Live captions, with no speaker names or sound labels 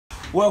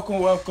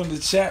Welcome to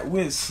Chat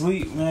with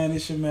Sleep, man.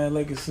 It's your man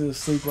Legacy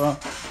Sleep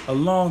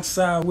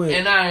alongside with.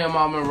 And I am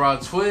Almond Raw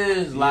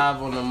Twiz, live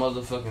on the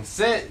motherfucking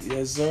set.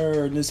 Yes,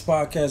 sir. And this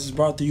podcast is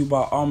brought to you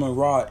by Almond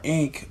Raw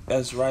Inc.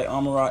 That's right.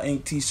 Almond Raw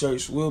Inc.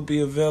 t-shirts will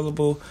be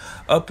available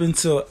up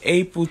until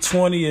April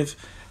 20th.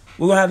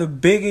 We're going to have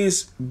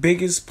the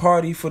biggest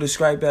party for the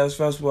Striped Bass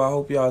Festival. I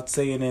hope y'all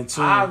staying in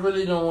tune. I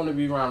really don't want to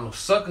be around no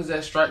suckers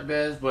at Striped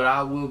Bass, but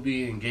I will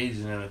be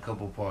engaging in a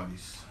couple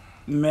parties.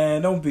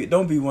 Man, don't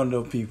be one of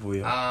those people,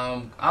 yo.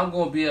 I'm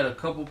gonna be at a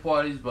couple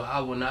parties, but I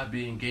will not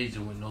be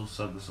engaging with no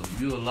suckers. So if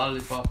you a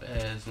lollipop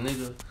ass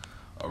nigga,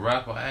 a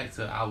rapper,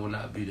 actor, I will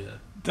not be there.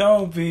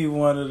 Don't be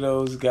one of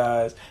those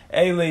guys.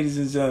 Hey, ladies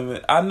and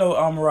gentlemen, I know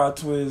Amara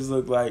Twiz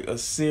look like a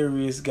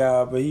serious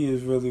guy, but he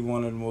is really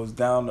one of the most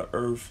down to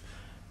earth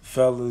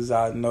fellas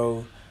I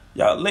know.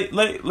 Y'all,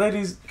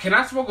 ladies. Can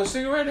I smoke a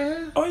cigarette in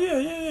here? Oh yeah.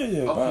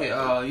 Okay,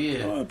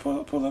 yeah. Go ahead,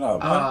 pull it out,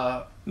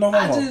 man. No.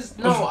 I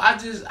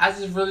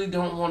just really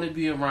don't want to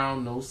be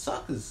around no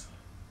suckers.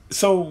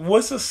 So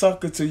what's a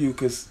sucker to you?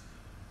 Cause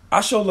I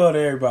show love to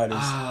everybody,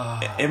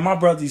 and my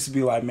brother used to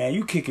be like, "Man,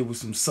 you kick it with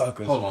some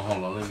suckers." Hold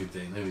on. Let me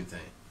think.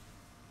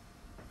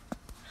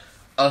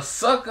 A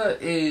sucker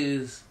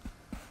is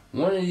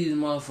one of these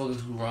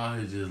motherfuckers who around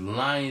here just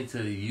lying to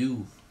the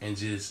youth and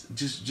just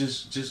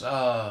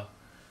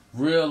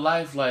real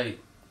life, like,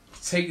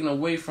 taken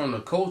away from the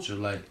culture.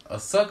 Like, a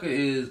sucker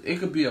it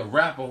could be a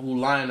rapper who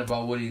lying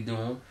about what he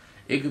doing.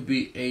 It could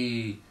be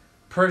a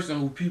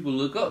person who people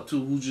look up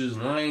to who just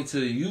lying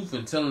to the youth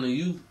and telling the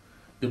youth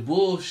the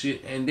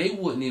bullshit, and they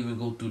wouldn't even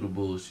go through the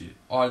bullshit,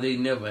 or they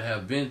never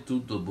have been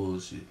through the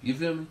bullshit. You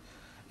feel me?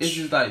 It's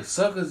just like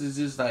suckers is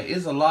just like,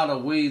 it's a lot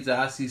of ways that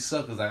I see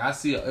suckers. Like, I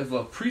see if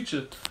a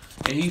preacher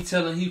and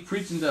he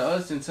preaching to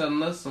us and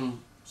telling us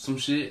some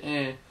shit,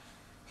 and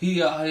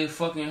he out here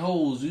fucking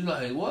hoes. You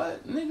like,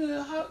 what?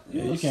 Nigga, how?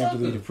 You can't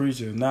believe the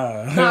preacher.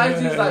 Nah,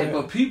 it's just like,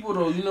 but people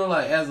though, you know,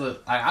 like,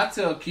 I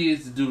tell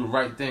kids to do the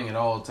right thing at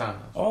all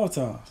times. All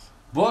times.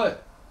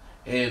 But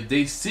if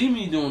they see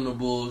me doing the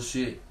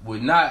bullshit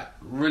with not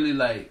really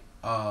like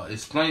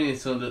explaining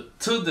to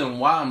them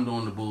why I'm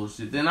doing the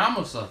bullshit, then I'm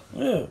a sucker.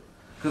 Yeah.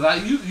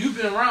 Cause you've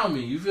been around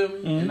me, you feel me?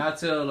 Mm-hmm. And I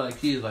tell like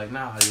kids like,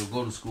 nah, yo,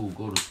 go to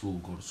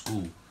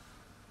school.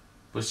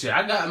 But shit,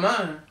 I got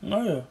mine.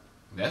 Oh yeah.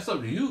 That's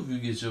up to you if you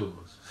get yours.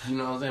 You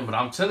know what I'm saying? But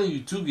I'm telling you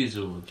to get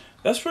yours.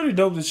 That's pretty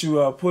dope that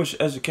you push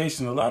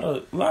education. A lot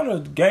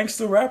of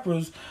gangster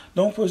rappers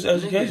don't push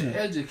education. Nigga,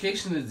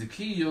 education is the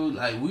key, yo.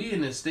 Like, we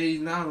in a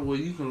stage now where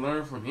you can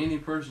learn from any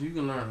person. You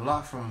can learn a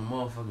lot from a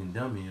motherfucking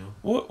dummy, yo.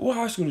 What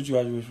high school did you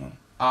graduate from?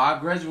 I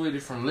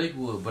graduated from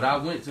Lakewood, but I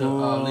went to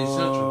Lee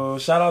Central.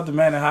 Shout out to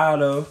Manning High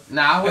though.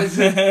 Nah, I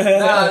wasn't.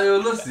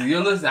 Yo,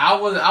 listen. I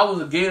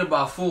was a Gator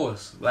by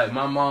force. Like,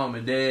 my mom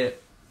and dad.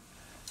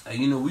 And,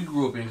 you know, we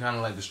grew up in kind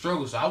of like the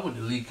struggle, so I went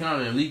to Lee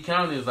County, and Lee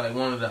County is like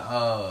one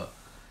of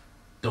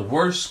the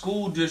worst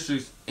school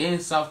districts in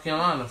South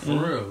Carolina, for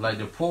real, like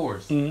the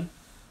poorest. Mm-hmm.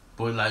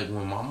 But like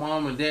when my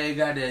mom and dad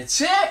got that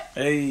check,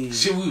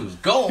 shit, we was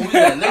going. We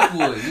got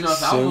Lakewood, you know.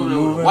 So I was over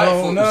there with the white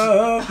folks.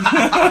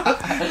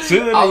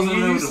 I was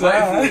over there with the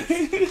white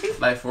folks.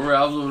 Like, for real,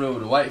 I was over there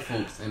with the white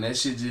folks, and that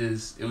shit it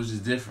was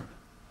just different.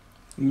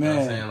 Man, you know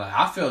what I'm saying? Like,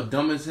 I felt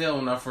dumb as hell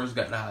when I first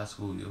got to high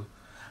school, yo.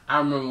 I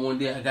remember one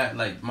day I got,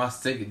 like, my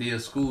second day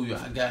of school, yo,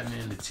 I got,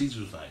 man, the teacher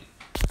was like,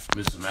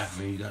 Mr.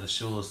 McAfee, you got to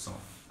show us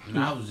something. And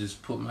I was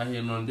just putting my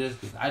head on the desk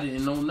because I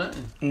didn't know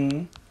nothing.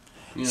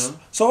 Mm-hmm. You know?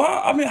 So,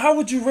 I mean, how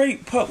would you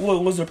rate,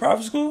 was it a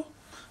private school?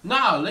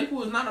 Nah,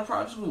 Lakewood was not a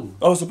private school.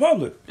 Oh, it's a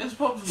public? It's a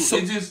public school.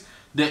 It just,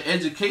 the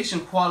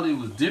education quality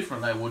was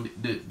different. Like, what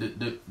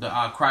the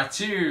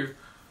criteria,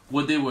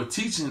 what they were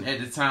teaching at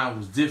the time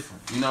was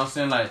different. You know what I'm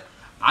saying? Like,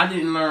 I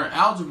didn't learn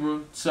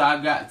algebra till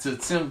I got to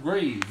 10th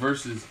grade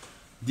versus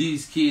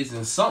these kids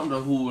in Sumter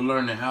who were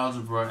learning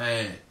algebra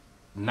at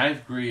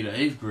 9th grade or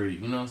 8th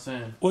grade, you know what I'm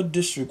saying? What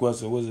district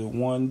was it? Was it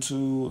 1,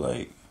 2,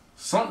 like?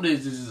 Sumter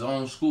is just his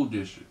own school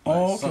district. Like,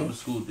 oh, okay. Sumter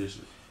school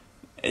district.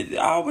 I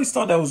always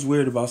thought that was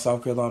weird about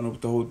South Carolina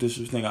with the whole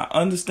district thing. I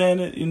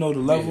understand it, you know, the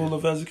level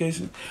of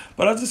education,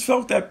 but I just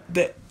felt that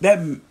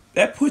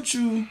put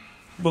you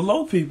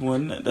below people,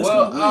 and that's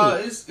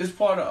weird. It's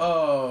part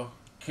of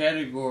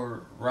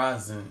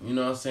categorizing, you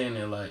know what I'm saying?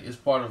 And like, it's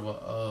part of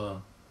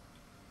a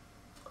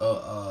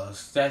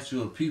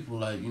statue of people,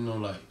 like, you know,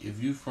 like,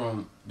 if you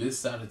from this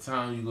side of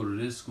town, you go to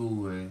this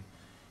school and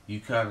you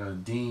kind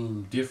of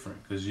deem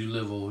different because you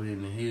live over here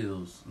in the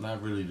hills,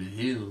 not really the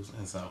hills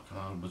in South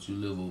Carolina, but you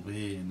live over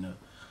here in the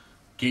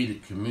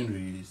gated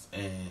communities.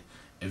 And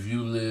if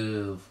you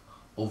live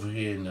over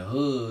here in the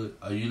hood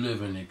or you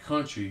live in the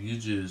country, you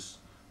just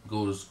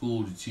go to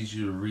school to teach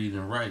you to read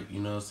and write,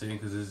 you know what I'm saying?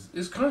 Because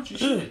it's country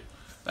shit.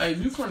 Like,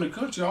 if you from the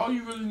country, all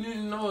you really need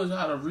to know is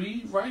how to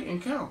read, write, and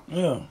count.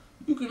 Yeah.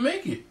 You can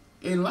make it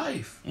in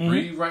life. Mm-hmm.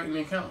 Read, writing,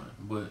 and counting.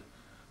 But,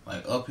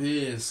 like, up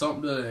here in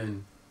Sumter,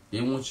 and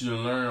they want you to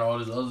learn all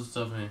this other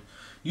stuff, and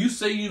you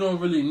say you don't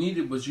really need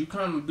it, but you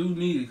kind of do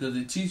need it because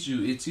it teach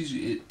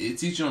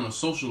you on a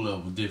social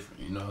level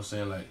different. You know what I'm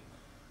saying? Like,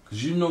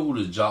 Cause you know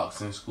who the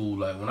jocks in school.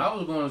 Like when I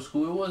was going to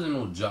school, it wasn't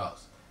no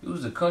jocks. It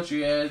was a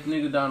country ass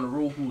nigga down the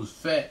road who was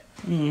fat,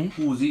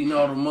 who was eating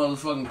all the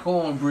motherfucking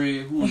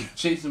cornbread, who was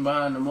chasing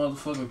behind the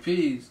motherfucking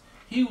pigs.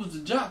 He was the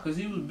jock because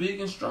he was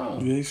big and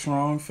strong. Big,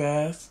 strong,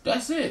 fast.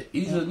 That's it.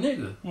 He's a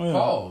nigga. Yeah.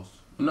 Pause.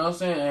 You know what I'm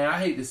saying? And I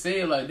hate to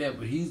say it like that,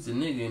 but he's the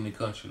nigga in the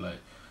country. Like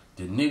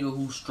the nigga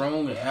who's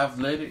strong and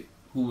athletic,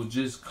 who was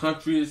just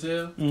country as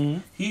hell.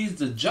 He's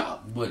the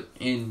jock, but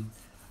in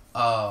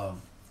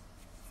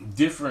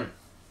different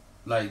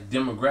like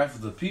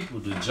demographics of people,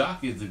 the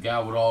jock is the guy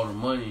with all the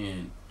money,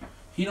 and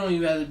he don't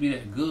even have to be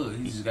that good.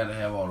 He just got to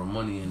have all the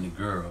money and the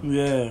girl.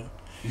 Yeah.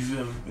 You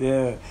feel me?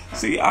 Yeah.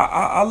 See,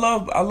 I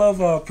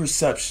love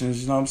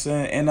perceptions, you know what I'm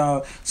saying?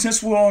 And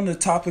since we're on the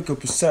topic of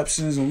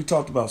perceptions and we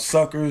talked about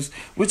suckers,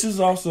 which is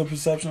also a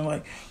perception,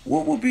 like,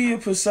 what would be your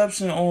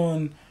perception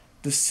on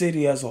the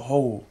city as a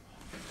whole?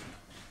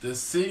 The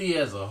city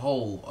as a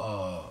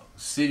whole,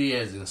 city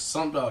as in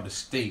Sumter or the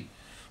state?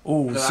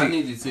 Oh, I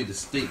need to say the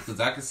state because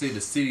I can say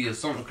the city of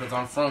Sumter because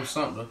I'm from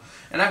Sumter,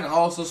 and I can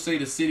also say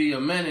the city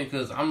of Manning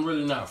because I'm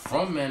really not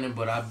from Manning,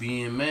 but I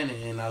be in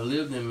Manning and I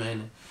lived in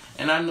Manning,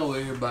 and I know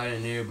everybody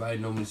and everybody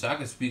know me, so I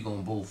can speak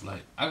on both.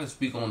 Like I can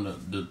speak on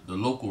the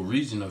local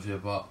region of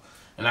hip hop,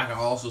 and I can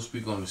also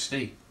speak on the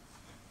state.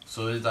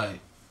 So it's like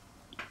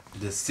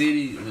the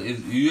city.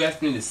 If you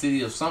ask me the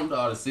city of Sumter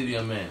or the city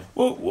of Manning,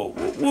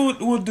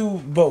 we'll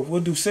do both.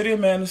 We'll do city of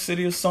Manning,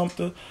 city of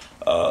Sumter.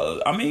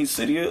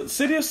 City of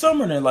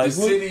Summerlin. Like the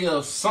city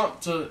of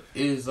Sumter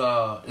is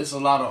it's a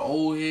lot of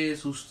old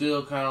heads who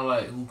still kind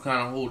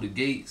of hold the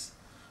gates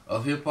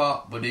of hip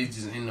hop, but they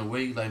just in the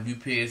way. Like if you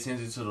pay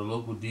attention to the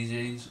local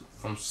DJs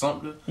from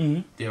Sumter,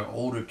 they're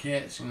older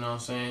cats. You know what I'm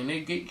saying? They're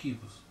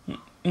gatekeepers.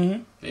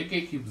 They're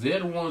gatekeepers. They're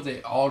the ones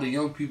that all the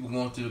young people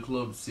going to the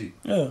club to see.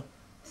 Yeah.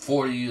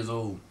 40 years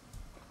old.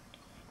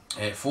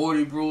 At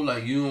 40, bro,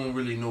 like you don't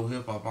really know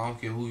hip hop. I don't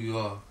care who you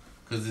are.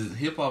 Because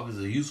hip hop is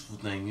a useful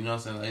thing, you know what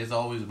I'm saying? Like, it's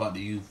always about the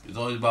youth. It's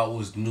always about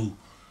what's new.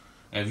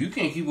 And if you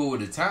can't keep up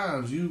with the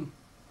times, you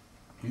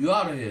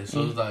out of here.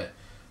 So it's like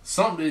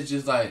something that's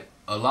just like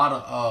a lot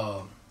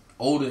of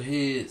older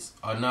heads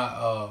are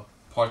not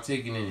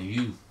partaking in the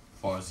youth as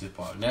far as hip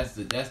hop. And that's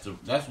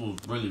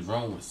what's really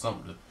wrong with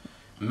something.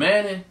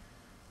 Manning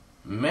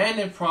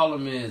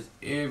problem is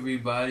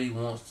everybody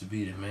wants to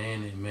be the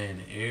man in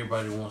Manning.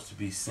 Everybody wants to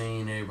be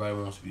seen. Everybody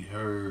wants to be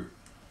heard.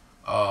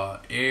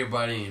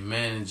 Everybody in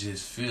Manning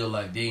just feel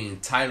like they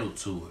entitled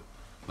to it.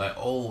 Like,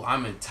 oh,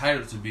 I'm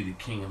entitled to be the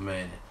king of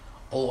Manning.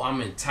 Oh,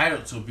 I'm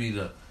entitled to be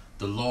the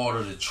lord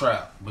of the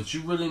trap. But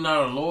you really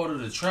not a lord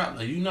of the trap.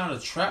 Like, you not a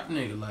trap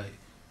nigga. Like,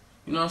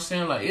 you know what I'm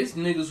saying? Like, it's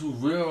niggas who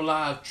real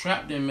life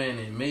trapped in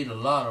Manning and made a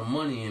lot of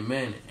money in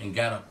Manning and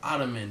got up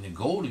out of Manning. The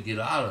goal to get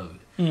out of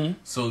it.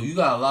 So you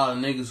got a lot of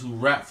niggas who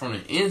rap from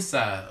the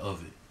inside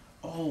of it.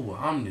 Oh,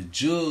 I'm the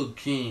jug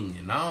king,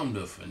 and I'm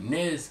the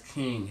finesse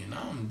king, and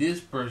I'm this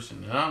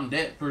person, and I'm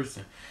that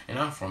person, and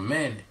I'm from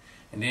Manning.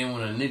 And then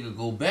when a nigga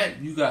go back,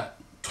 you got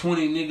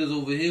 20 niggas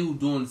over here who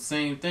doing the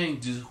same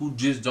thing, who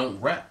just don't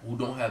rap, who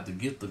don't have to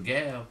get the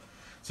gab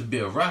to be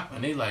a rapper.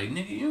 And they like,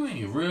 nigga, you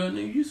ain't real,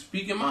 nigga, you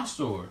speaking my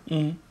story.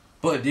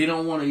 But they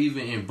don't want to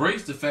even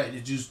embrace the fact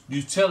that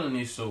you telling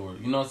their story,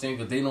 you know what I'm saying?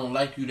 Because they don't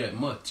like you that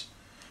much.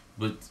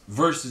 But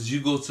versus you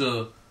go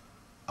to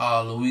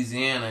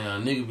Louisiana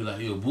and a nigga be like,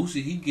 yo,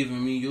 Boosie, he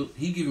giving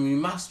me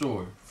my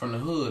story from the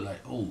hood.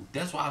 Like, oh,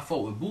 that's why I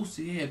fought with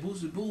Boosie. Yeah,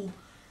 Boosie Boo,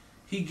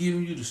 he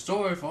giving you the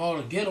story for all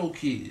the ghetto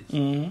kids.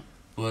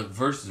 But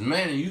versus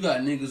Manning, you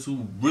got niggas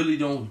who really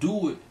don't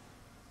do it,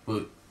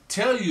 but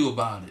tell you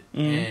about it.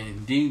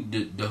 And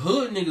the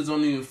hood niggas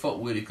don't even fuck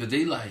with it because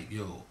they like,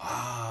 yo,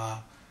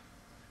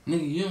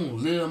 nigga, you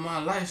don't live my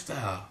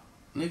lifestyle.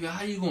 Nigga,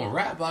 how you gonna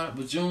rap about it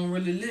but you don't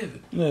really live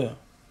it? Yeah.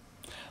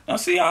 Now,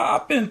 see,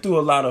 I've been through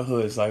a lot of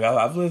hoods. Like,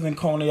 I've lived in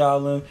Coney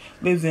Island,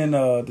 lived in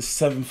the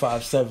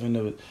 757,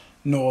 the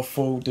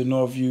Norfolk, the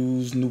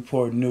Northviews,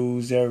 Newport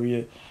News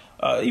area.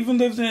 Even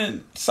lived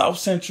in South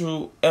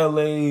Central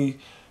LA,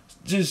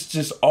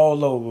 just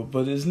all over.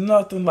 But it's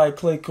nothing like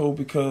Clayco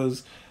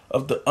because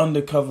of the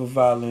undercover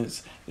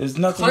violence. There's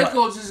nothing.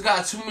 Clayco just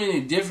got too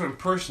many different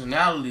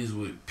personalities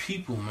with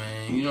people,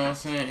 man. You know what I'm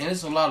saying? And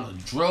there's a lot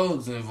of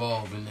drugs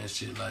involved in that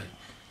shit. Like,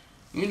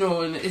 you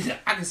know, and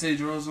I can say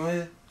drugs on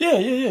here. Yeah.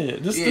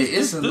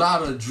 It's a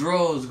lot of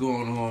drugs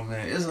going on,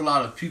 man. There's a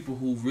lot of people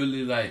who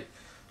really like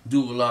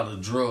do a lot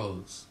of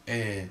drugs,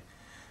 and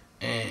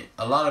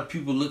a lot of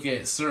people look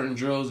at certain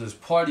drugs as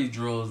party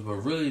drugs, but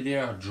really they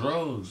are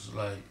drugs.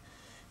 Like,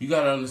 you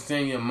gotta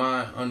understand your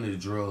mind under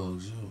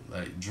drugs. Yo.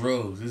 Like,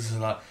 drugs. This is a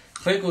lot.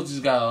 Clayco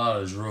just got a lot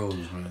of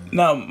drugs, man.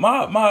 Now,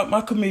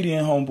 my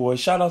comedian homeboy,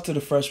 shout out to the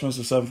Fresh Prince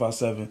of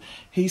 757.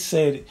 He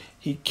said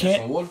he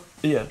can't.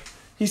 Yeah.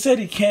 He said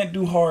he can't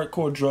do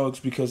hardcore drugs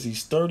because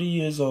he's 30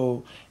 years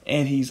old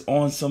and he's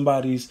on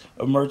somebody's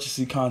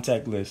emergency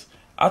contact list.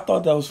 I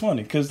thought that was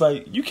funny because,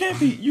 like, you can't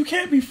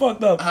be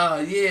fucked up.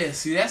 Yeah.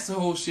 See, that's the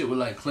whole shit with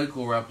like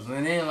Clayco rappers,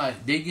 and then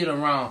like they get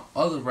around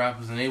other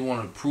rappers and they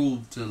want to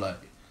prove to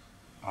like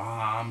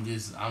I'm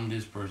this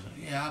person.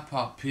 Yeah, I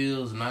pop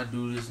pills and I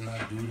do this and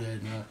I do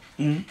that.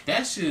 And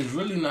that shit is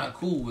really not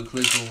cool with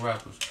Clayco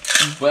rappers.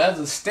 But as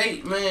a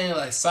state, man,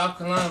 like South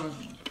Carolina,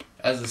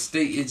 as a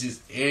state, it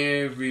just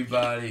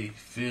everybody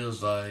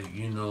feels like,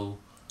 you know,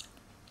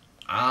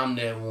 I'm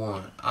that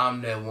one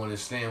to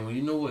stand. Well,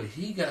 you know what?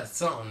 He got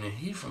something, and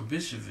he from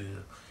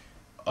Bishopville.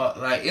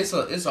 Like it's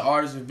an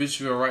artist in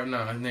Bishopville right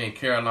now. His name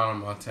Carolina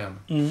Montana.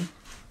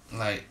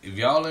 Like if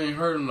y'all ain't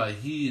heard him, like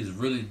he is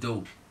really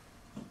dope.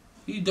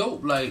 He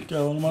dope, like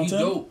Carolina Montana?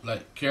 He dope,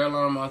 like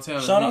Carolina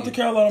Montana. Shout out to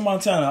Carolina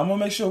Montana. I'm gonna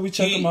make sure we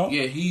check him out.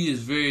 Yeah, he is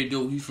very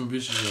dope. He's from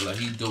Bishopville. Like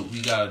he dope.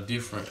 He got a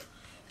different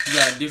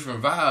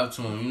vibe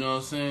to him. You know what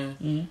I'm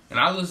saying? And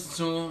I listen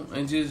to him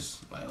and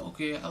just like,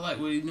 okay, I like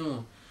what he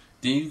doing.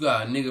 Then you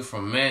got a nigga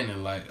from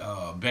Manning like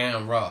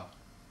Bam Rock,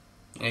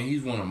 and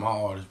he's one of my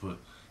artists, but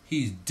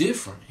he's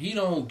different. He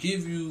don't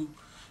give you.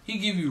 He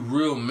give you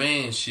real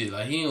man shit.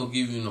 Like he don't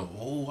give you no.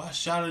 Oh, I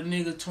shot a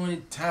nigga 20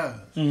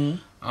 times.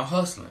 I'm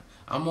hustling.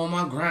 I'm on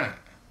my grind.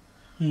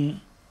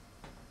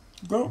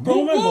 Bro,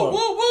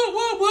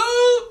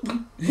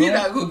 He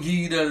not gonna give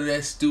you none of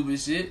that stupid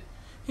shit.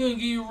 He gonna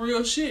give you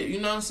real shit. You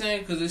know what I'm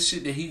saying? Because it's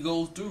shit that he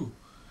goes through.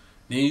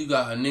 Then you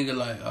got a nigga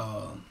like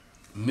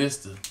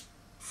Mister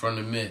from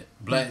the Met,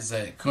 Black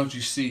Zach, Country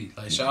C.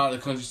 Like shout out to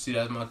Country C.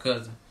 That's my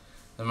cousin.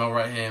 That's my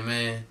right hand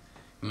man.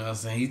 You know what I'm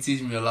saying? He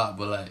teach me a lot,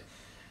 but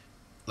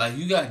like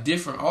you got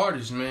different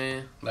artists,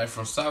 man. Like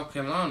from South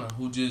Carolina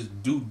who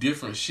just do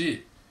different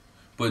shit.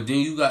 But then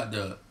you got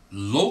the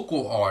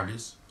local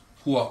artists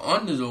who are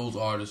under those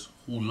artists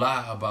who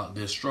lie about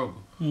their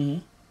struggle.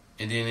 And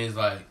then it's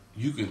like,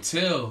 you can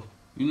tell,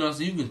 you know what I'm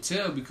saying? You can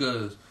tell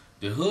because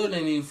the hood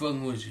ain't even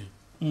fucking with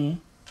you.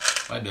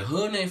 Like, the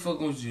hood ain't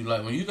fucking with you.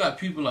 Like, when you got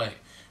people like,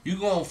 you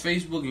go on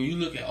Facebook and you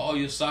look at all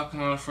your South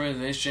Carolina friends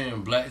and they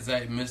sharing Black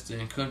Zach, Mister,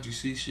 and Country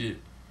C shit.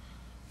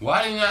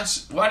 Why they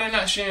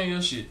not sharing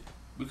your shit?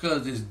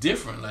 Because it's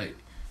different. Like,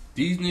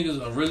 these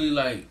niggas are really,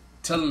 like,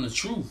 telling the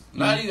truth.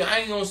 Not even, I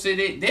ain't gonna say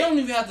they don't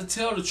even have to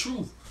tell the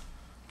truth.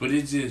 But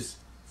it's just,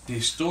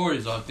 their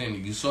stories are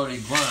authentic. You saw they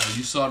grind.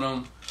 You saw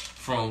them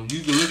from,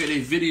 you can look at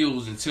their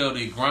videos and tell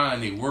they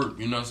grind, they work.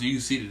 You know what I'm saying? You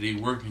see that they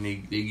working, they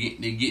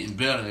getting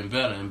better and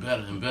better and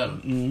better and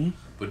better.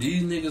 But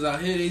these niggas out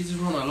here, they just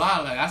wanna lie.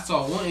 Like, I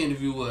saw one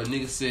interview where a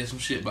nigga said some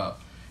shit about,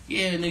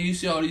 yeah, nigga, you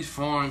see all these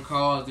foreign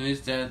cars and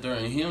this, that, and third,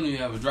 and he don't even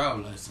have a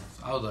driver's license.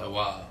 I was like,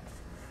 wow.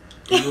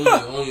 You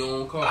own your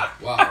own car.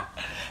 Wow.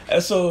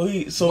 And so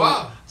he's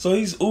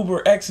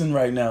Uber Xing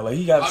right now. Like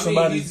he got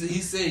somebody. He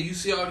said, you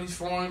see all these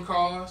foreign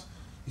cars,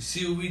 you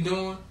see what we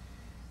doing,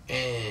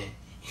 and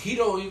he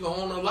don't even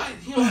own a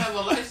license. He don't have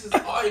a license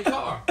or a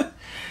car.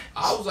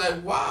 I was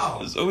like,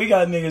 wow. So we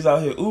got niggas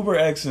out here Uber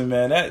Xing,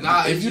 man.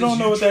 That if you don't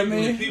know what that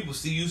means, people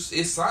see you.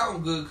 It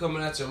sound good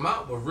coming out your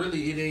mouth, but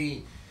really it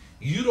ain't.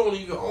 You don't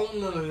even own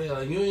none of that.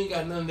 Like, you ain't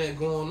got none of that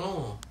going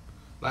on.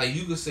 Like,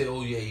 you could say,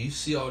 oh, yeah, you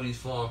see all these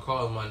foreign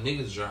cars my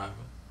niggas driving.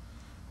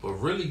 But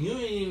really, you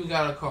ain't even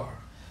got a car.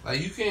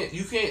 Like, you can't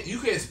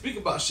speak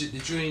about shit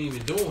that you ain't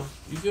even doing.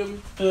 You feel me?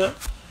 Yeah.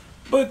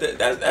 But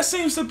that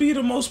seems to be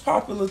the most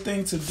popular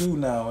thing to do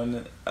now.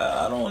 And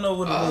I don't know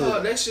what it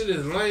is. That shit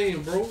is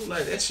lame, bro.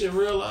 Like, that shit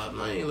real life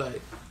lame.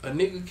 Like, a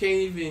nigga can't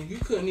even, you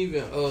couldn't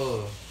even,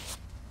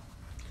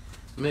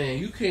 man,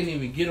 you can't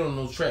even get on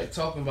no track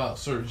talking about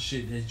certain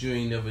shit that you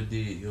ain't never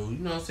did, yo. You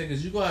know what I'm saying?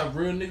 Because you gonna have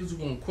real niggas who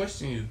gonna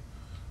question you.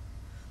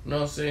 You know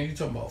what I'm saying? You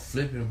talking about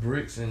flipping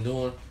bricks and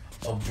doing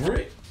a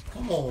brick?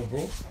 Come on,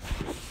 bro.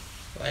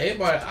 Like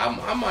everybody,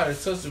 I might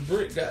have touched a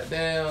brick,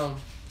 goddamn,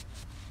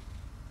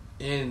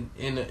 in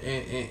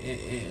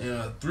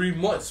a 3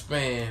 month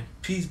span,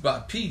 piece by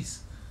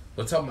piece.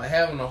 But talking about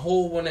having a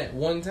whole one at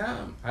one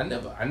time, I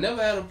never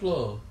had a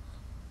plug.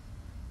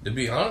 To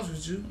be honest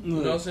with you, you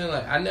know what I'm saying?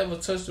 Like I never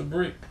touched a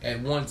brick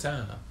at one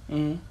time.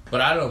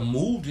 But I done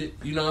moved it.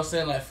 You know what I'm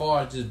saying? Like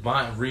far as just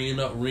buying, reeing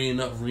up.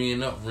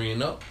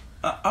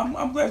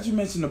 I'm glad you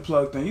mentioned the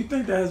plug thing. You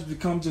think that has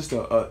become just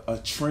a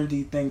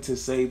trendy thing to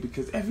say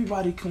because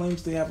everybody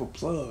claims they have a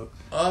plug?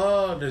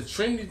 The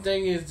trendy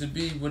thing is to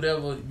be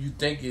whatever you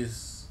think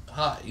is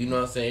hot. You know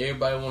what I'm saying?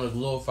 Everybody want to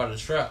glorify the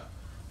trap.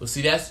 But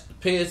see,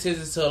 pay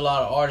attention to a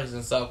lot of artists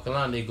in South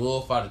Carolina. They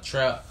glorify the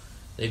trap.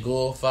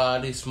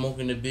 They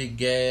smoking the big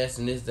gas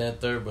and this, that, and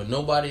third. But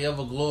nobody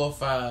ever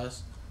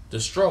glorifies the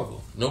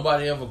struggle.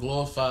 Nobody ever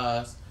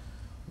glorifies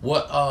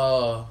what's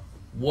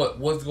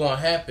going to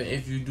happen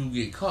if you do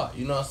get caught.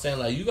 You know what I'm saying?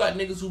 Like, you got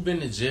niggas who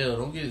been in jail.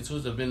 Don't get it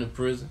twisted, been in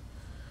prison.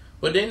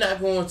 But they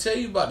not going to tell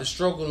you about the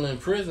struggle in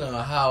prison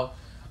or how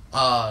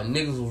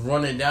niggas was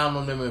running down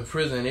on them in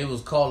prison and they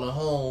was calling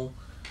home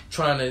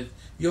trying to,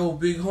 yo,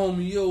 big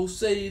homie, yo,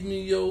 save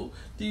me, yo.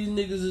 These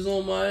niggas is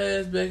on my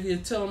ass back here.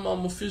 Tell them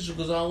I'm official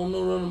because I don't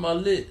know none of my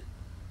lit.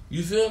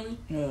 You feel me?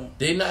 Yeah.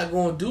 They not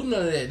going to do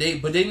none of that.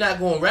 But they not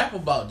going to rap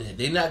about that.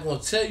 They not going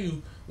to tell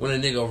you when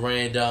a nigga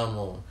ran down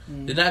on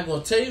them. They're not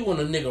going to tell you when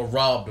a nigga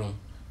robbed them.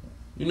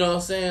 You know what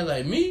I'm saying?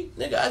 Like me,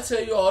 nigga, I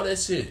tell you all that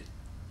shit.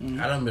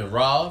 I done been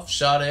robbed,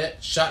 shot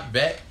at, shot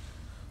back.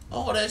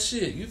 All that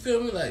shit. You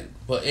feel me? Like,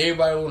 but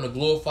everybody want to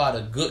glorify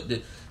the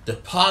good. the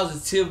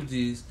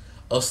positivities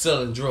of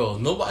selling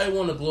drugs. Nobody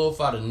want to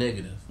glorify the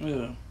negative.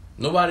 Yeah.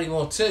 Nobody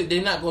gonna tell you.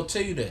 They're not gonna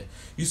tell you that.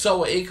 You saw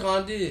what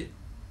Akon did.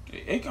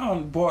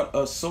 Akon bought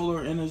a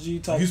solar energy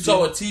type. You saw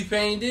what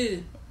T-Pain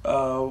did.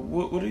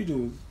 What did he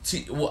do?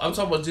 Well, I'm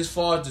talking about just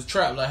far as the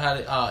trap, like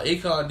how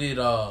Akon did.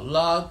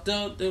 Locked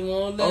up, they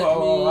won't let me I out.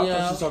 thought you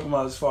were talking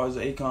about as far as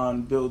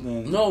Akon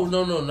building. No,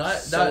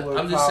 not.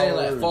 I'm just saying,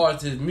 like, far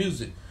as his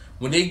music.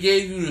 When they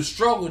gave you the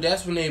struggle,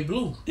 that's when they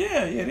blew.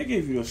 Yeah, they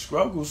gave you the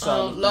struggle side.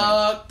 I'm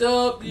locked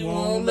up, you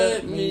won't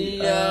let me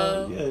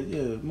out.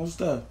 Yeah, most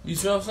stuff. You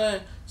see what I'm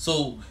saying?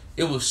 So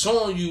it was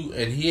showing you,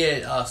 and he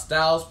had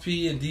Styles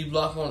P and D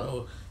Block on it.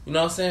 You know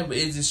what I'm saying? But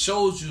it just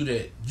shows you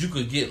that you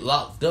could get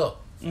locked up.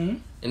 Mm-hmm.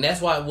 And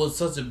that's why it was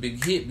such a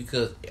big hit,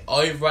 because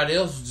everybody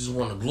else just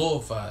want to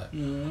glorify it.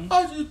 Mm-hmm.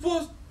 I just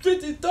put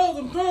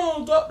 50,000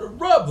 pounds out the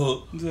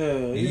rubber.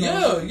 Yeah.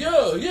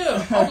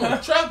 I'm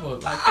a trapper.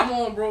 Like, come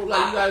on, bro.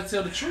 Like, you gotta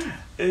tell the truth.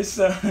 It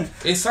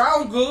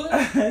sound good.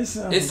 It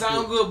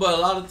sound good, but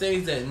a lot of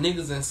things that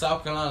niggas in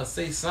South Carolina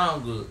say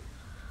sound good.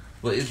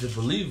 But is it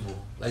believable?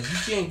 Like, you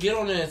can't get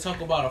on there and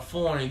talk about a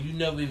foreign and you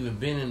never even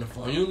been in a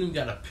foreign. You don't even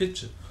got a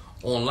picture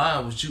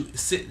online with you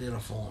sitting in a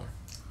foreign.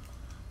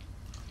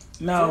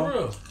 Now, for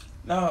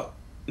real.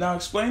 Now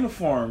explain the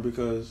foreign,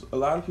 because a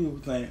lot of people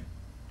think,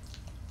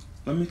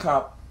 let me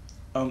cop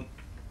a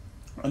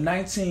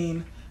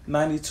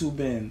 1992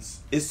 Benz.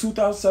 It's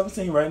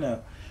 2017 right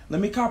now.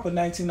 Let me cop a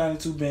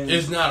 1992 Benz.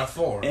 It's not a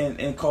foreign.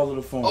 And call it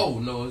a foreign. Oh,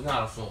 no, it's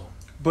not a foreign.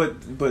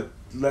 But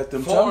let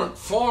them foreign, tell me.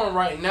 Foreign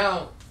right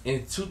now,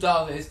 in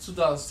 2000, it's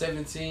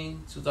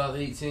 2017,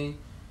 2018.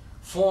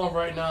 Foreign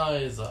right now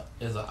is a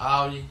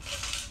Audi.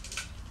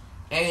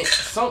 And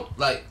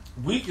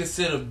we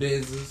consider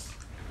Benzes.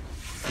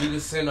 We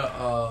consider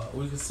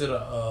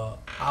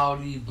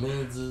Audi,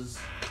 Benzes.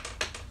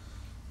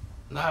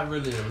 Not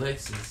really a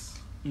Lexus.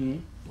 Mm-hmm.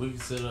 We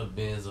consider a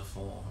Benz a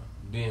foreign.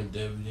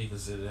 BMW, they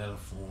consider that a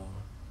foreign.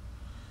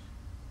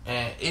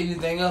 And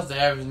anything else, the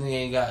average nigga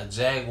ain't got a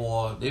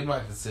Jaguar, they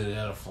might consider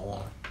that a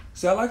foreign.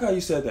 See, I like how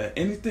you said that.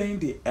 Anything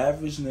the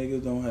average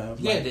nigga don't have.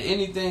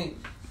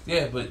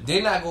 Yeah, but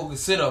they not gonna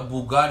consider a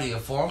Bugatti a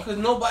foreign, because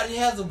nobody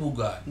has a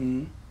Bugatti.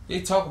 Mm-hmm.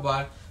 They talk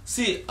about it.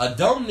 See, a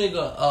dumb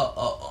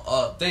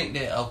nigga think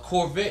that a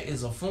Corvette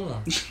is a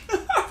foreign.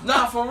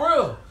 Nah, for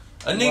real.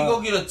 A nigga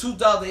go get a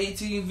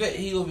 2018 Vet,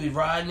 he gonna be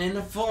riding in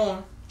the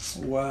foreign.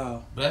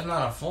 Wow. But that's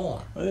not a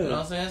foreign. Yeah. You know what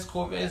I'm saying? It's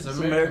Corvette. It's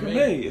American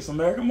made. It's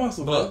American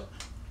muscle, but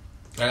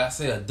like I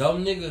say, a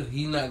dumb nigga,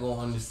 he not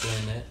gonna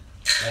understand that.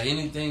 Like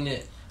anything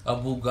that a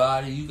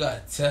Bugatti, you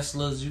got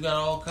Teslas, you got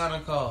all kind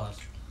of cars.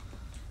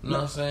 You know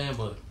what I'm saying?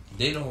 But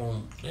they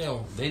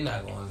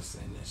not gonna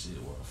understand that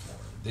shit what a foreign.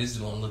 They just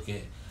gonna look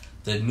at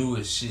the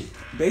newest shit.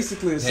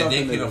 Basically, it's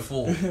something they can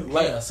afford.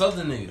 Like a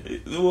southern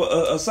nigga.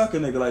 Well, a sucker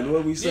nigga, like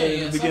what we said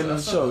at the beginning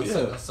of the show.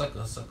 A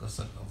sucker.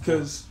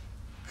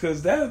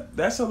 Cause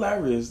that's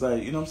hilarious.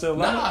 Like, you know what I'm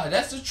saying?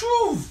 That's the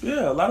truth.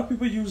 Yeah, a lot of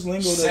people use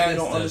lingo that they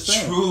don't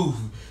understand. Truth.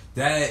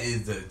 That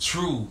is the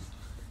truth.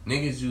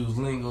 Niggas use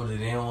lingo that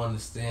they don't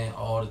understand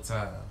all the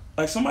time.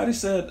 Like somebody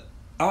said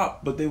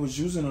op, but they was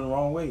using it the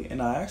wrong way,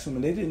 and I asked them,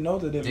 and they didn't know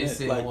that it meant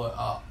said like what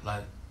op,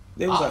 like.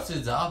 They was Ops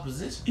is the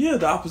opposition. Yeah,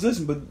 the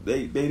opposition, but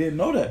they didn't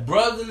know that.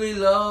 Brotherly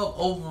love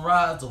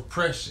overrides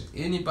oppression.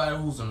 Anybody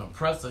who's an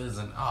oppressor is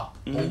an op.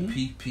 Mm-hmm.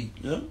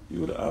 OPP. Yeah,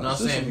 you the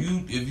opposition. You know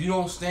what I'm saying? If you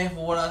don't stand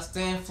for what I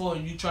stand for,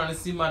 and you trying to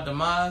see my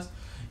demise,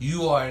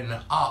 you are an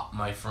op,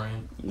 my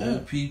friend. Yeah.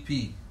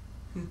 OPP.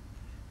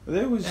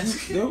 They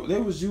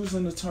was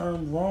using the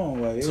term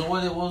wrong. Like, so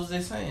what was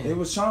they saying? They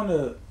was trying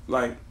to,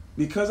 like,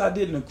 because I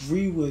didn't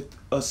agree with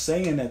a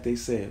saying that they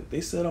said.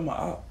 They said I'm an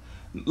op.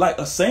 Like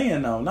a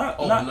saying now, not.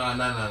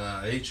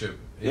 No. They tripping.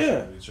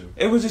 They tripping.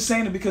 It was just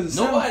saying it because it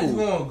sounded cool. Nobody's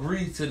gonna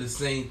agree to the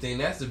same thing.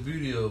 That's the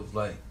beauty of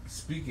like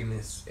speaking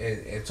this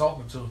and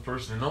talking to a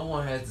person. No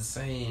one has the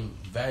same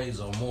values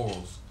or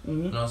morals. Mm-hmm. You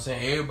know what I'm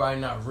saying? Everybody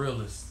not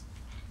realists.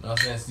 You know what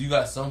I'm saying? So you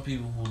got some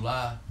people who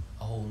lie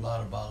a whole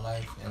lot about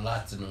life and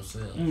lie to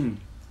themselves. Mm. You know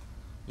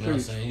what I'm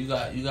saying? You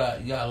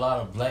got a lot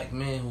of black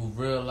men who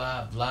real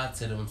lie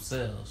to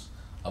themselves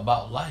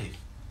about life,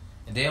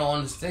 and they don't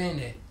understand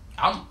that.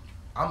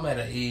 I'm at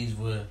an age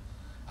where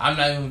I'm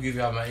not even gonna give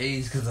y'all my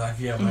age because I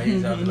give y'all my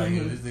age. I'll be like,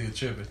 yo, this nigga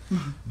tripping.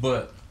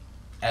 But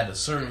at a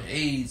certain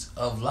age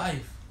of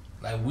life,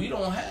 like we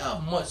don't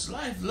have much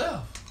life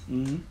left.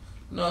 Mm-hmm. You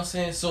know what I'm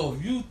saying? So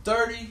if you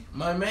 30,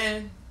 my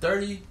man,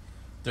 30,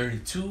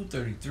 32,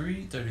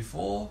 33,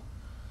 34,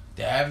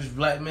 the average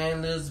black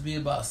man lives to be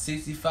about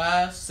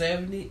 65,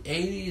 70,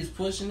 80 is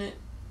pushing it.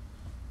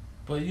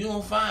 But you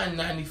don't find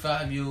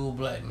 95-year-old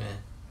black man.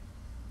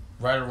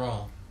 Right or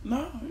wrong?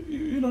 No,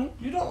 you don't.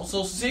 You don't.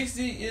 So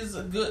 60 is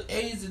a good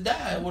age to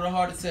die with a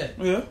heart attack.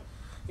 Yeah.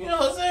 You know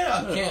what I'm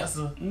saying? Or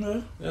cancer.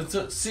 Yeah. It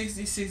took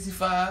 60,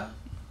 65.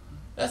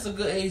 That's a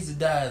good age to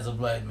die as a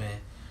black man.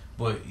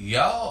 But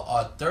y'all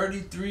are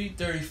 33,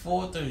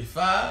 34,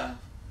 35,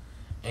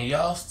 and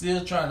y'all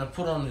still trying to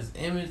put on this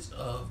image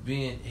of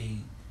being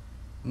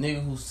a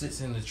nigga who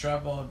sits in the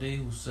trap all day,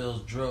 who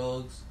sells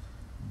drugs,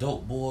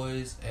 dope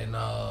boys, and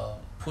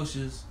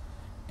pushes,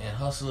 and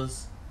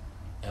hustlers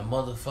and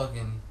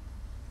motherfucking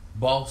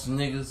boss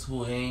niggas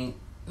who ain't,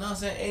 you know what I'm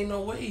saying, ain't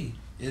no way.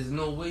 There's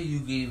no way you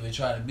can even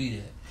try to be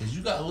that. Because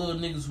you got little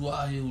niggas who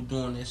out here who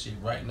doing that shit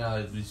right now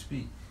as we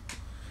speak.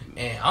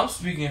 And I'm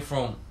speaking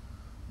from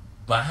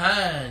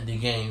behind the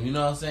game, you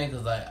know what I'm saying?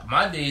 Because, like,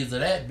 my days of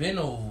that been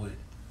over with.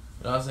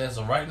 You know what I'm saying?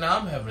 So right now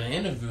I'm having an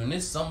interview, and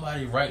there's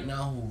somebody right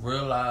now who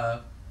real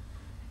live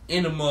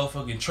in the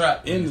motherfucking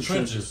trap in the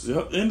trenches.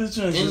 Yep, in the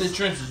trenches. In the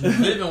trenches. Who's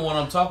living what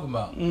I'm talking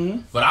about.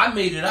 Mm-hmm. But I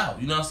made it out,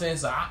 you know what I'm saying?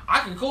 So I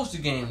can coach the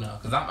game now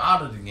because I'm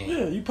out of the game.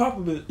 Yeah, you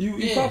Popovich. You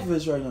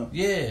Popovich right now.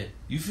 Yeah,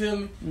 you feel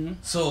me? Mm-hmm.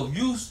 So if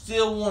you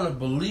still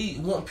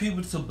want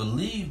people to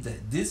believe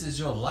that this is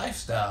your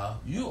lifestyle,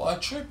 you are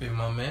tripping,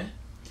 my man.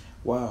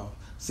 Wow.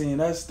 Seeing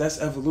that's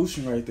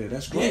evolution right there.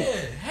 That's growth.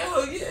 Yeah,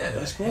 hell yeah.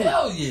 That's growth.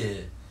 Hell yeah.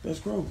 That's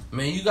growth.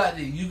 Man, you got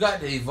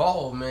to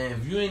evolve, man.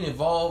 If you ain't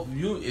evolved,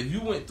 if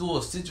you went through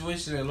a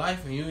situation in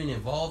life and you ain't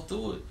evolved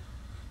through it,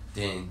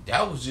 then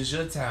that was just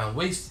your time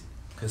wasted.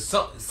 Cause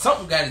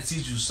something got to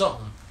teach you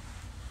something.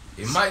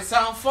 It might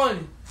sound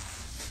funny,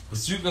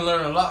 but you can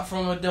learn a lot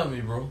from a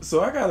dummy, bro.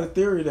 So I got a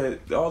theory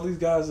that all these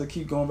guys that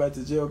keep going back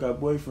to jail got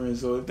boyfriends.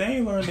 So if they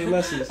ain't learned their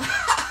lessons,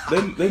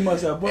 they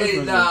must have boyfriends.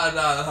 Hey,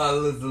 nah,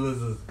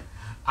 listen.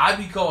 I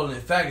be calling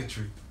it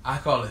faggotry. I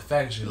call it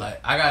faggotry. Like,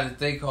 I got a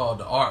thing called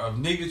the art of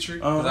niggatry,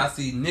 because I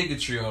see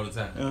niggatry all the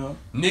time.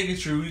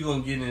 Niggatry, we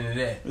gonna get into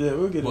that. Yeah,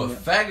 we'll get into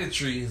that. But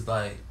faggotry is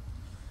like,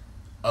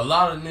 a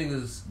lot of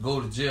niggas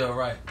go to jail,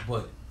 right?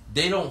 But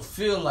they don't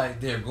feel like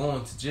they're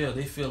going to jail.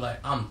 They feel like,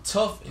 I'm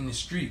tough in the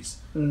streets.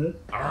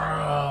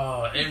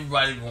 Mm-hmm.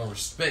 Everybody gonna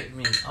respect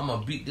me. I'm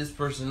gonna beat this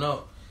person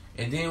up.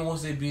 And then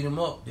once they beat him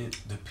up,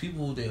 the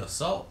people who they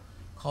assault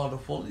call the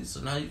police.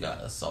 So now you got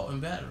assault and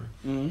battery.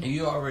 Mm-hmm. And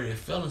you're already a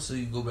felon, so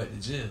you go back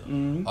to jail.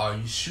 Mm-hmm. Or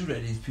you shoot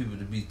at these people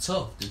to be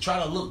tough. To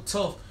try to look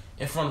tough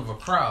in front of a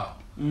crowd.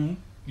 Mm-hmm.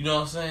 You know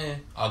what I'm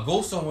saying? Or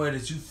go somewhere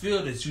that you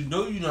feel that you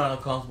know you're not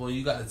uncomfortable and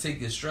you got to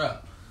take your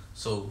strap.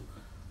 So,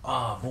 boy,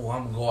 I'm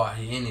going to go out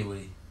here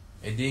anyway.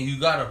 And then you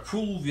got to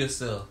prove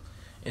yourself.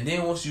 And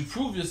then once you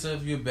prove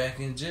yourself, you're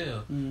back in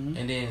jail. Mm-hmm.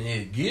 And then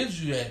it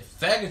gives you that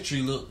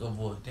faggotry look of,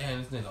 well,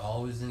 damn, this nigga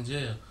always in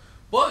jail.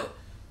 But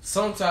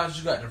sometimes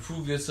you got to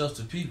prove yourself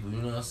to people, you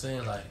know what I'm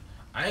saying? Like,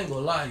 I ain't gonna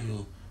lie to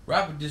you.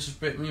 Rapper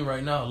disrespect me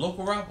right now. A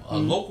local rapper,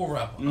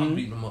 I'm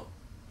beating him up.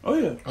 Oh,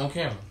 yeah. On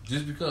camera.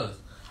 Just because.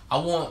 I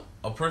want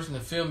a person to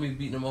film me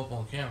beating them up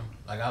on camera.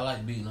 Like, I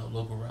like beating up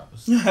local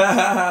rappers. For real.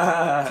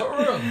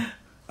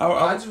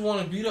 I just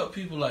want to beat up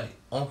people, like,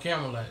 on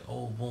camera, like,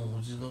 oh, boom,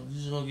 we're just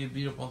gonna get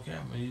beat up on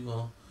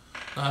camera.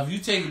 Now, if you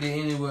take it to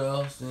anywhere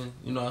else, then,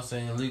 you know what I'm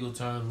saying, in legal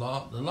terms,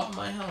 the law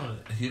might handle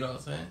it. You know what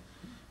I'm saying?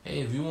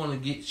 Hey, if you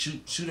want to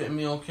shoot at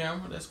me on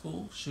camera, that's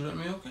cool. Shoot at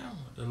me on camera.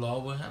 The law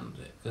will handle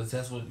that because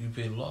that's what you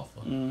pay the law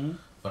for. Mm-hmm.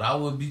 But I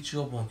will beat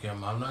you up on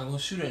camera. I'm not going to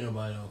shoot at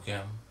nobody on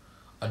camera.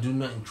 I do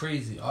nothing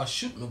crazy. I'll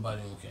shoot nobody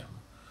on camera.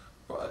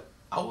 But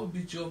I will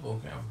beat you up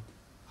on camera.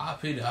 I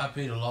pay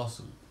the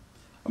lawsuit.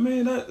 I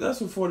mean,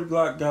 that's what 40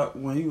 Glock got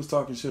when he was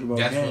talking shit about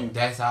game.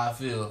 That's how I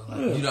feel. Like,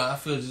 yeah. You know, I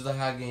feel just like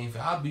how game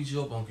feel. I'll beat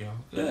you up on camera.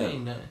 Yeah. It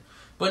ain't nothing.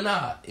 But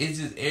nah, it's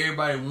just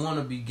everybody want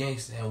to be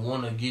gangster and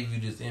want to give you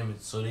this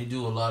image. So they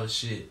do a lot of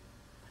shit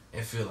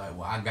and feel like,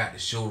 well, I got to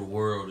show the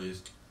world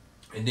this.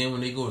 And then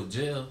when they go to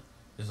jail,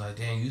 it's like,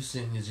 damn, you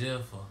sitting in jail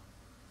for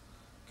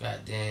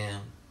goddamn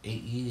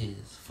 8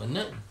 years for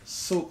nothing.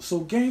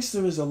 So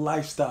gangster is a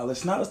lifestyle.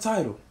 It's not a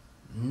title.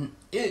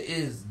 It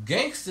is.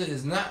 Gangster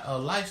is not a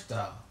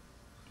lifestyle.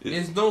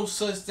 There's no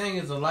such thing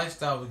as a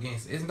lifestyle with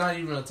gangster. It's not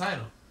even a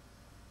title.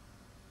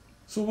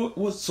 So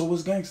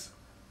what's gangster?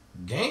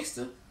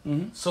 Gangster?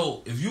 Mm-hmm.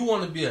 So if you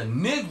want to be a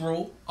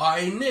Negro or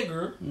a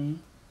nigger,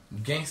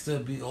 gangster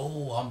be,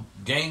 I'm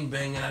gang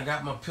banging. I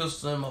got my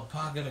pistol in my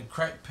pocket, a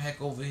crack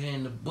pack over here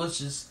in the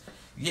bushes.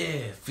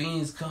 Yeah,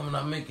 fiends coming,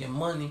 I'm making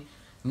money.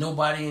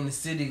 Nobody in the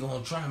city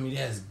gonna try me.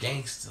 That's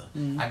gangster.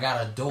 Mm-hmm. I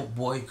got a dope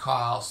boy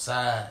car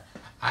outside.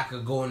 I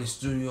could go in the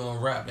studio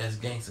and rap. That's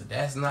gangster.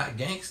 That's not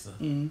gangster.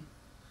 Mm-hmm.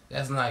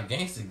 That's not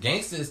gangster.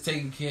 Gangster is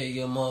taking care of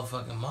your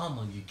motherfucking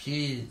mama, your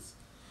kids.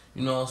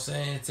 You know what I'm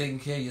saying? Taking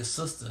care of your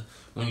sister.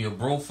 When your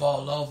bro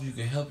fall off, you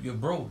can help your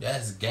bro.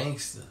 That's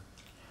gangster.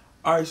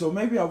 All right, so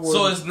maybe I would.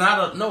 So it's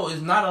not a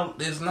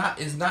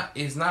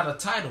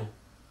title.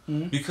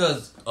 Mm-hmm.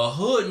 Because a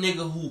hood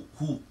nigga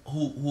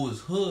who is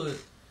hood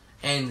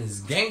and is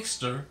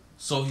gangster,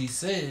 so he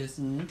says,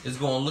 is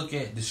gonna look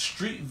at the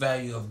street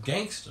value of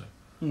gangster.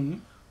 Mm-hmm.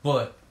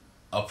 But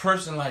a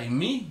person like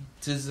me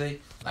to say,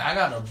 like, I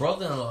got a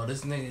brother-in-law.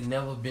 This nigga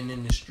never been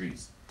in the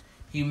streets.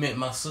 He met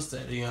my sister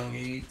at a young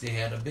age. They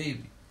had a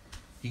baby.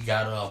 He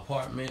got an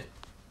apartment.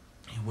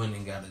 He went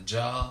and got a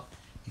job.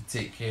 He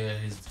take care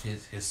of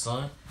his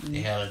son. Mm-hmm.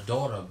 They had a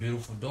daughter, a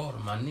beautiful daughter,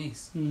 my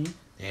niece. Mm-hmm.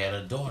 They had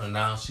a daughter.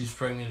 Now she's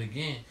pregnant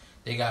again.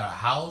 They got a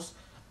house,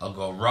 a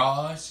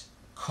garage,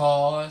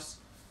 cars.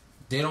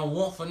 They don't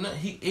want for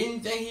nothing.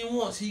 Anything he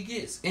wants, he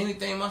gets.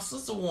 Anything my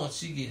sister wants,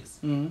 she gets.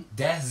 Mm-hmm.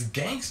 That's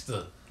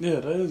gangster. Yeah,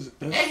 that is.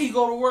 And he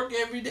go to work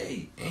every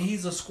day. And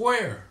he's a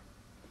square.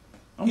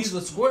 He's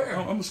a square.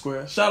 I'm a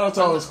square. Shout out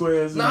to all the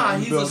squares. Nah,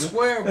 he's a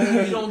square, bro.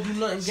 He don't do nothing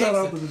gangster. Shout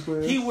out to the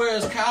squares. He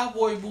wears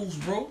cowboy boots,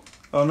 bro.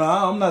 Oh, no,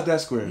 I'm not that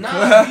square.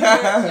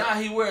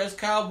 He wears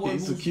cowboy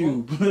boots, He's a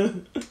cube. Bro.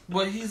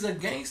 But he's a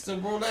gangster,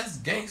 bro. That's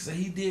gangster.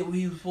 He did what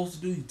he was supposed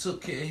to do. He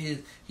took care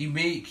of he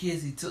made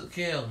kids. He took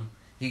care of them.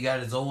 He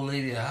got his old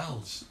lady a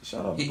house.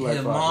 Shout out to Black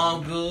His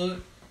mom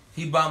good.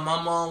 He buy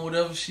my mom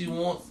whatever she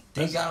wants.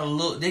 They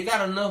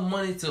got enough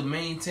money to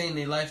maintain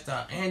their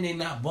lifestyle, and they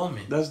not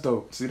bumming. That's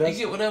dope. See, they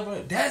get whatever.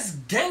 That's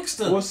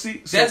gangster. Well,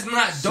 see, that's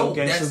not dope.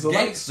 That's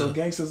gangster. So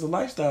gangster's a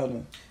lifestyle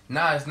then.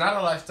 Nah, it's not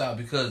a lifestyle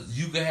because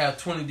you can have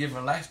 20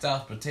 different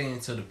lifestyles pertaining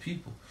to the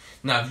people.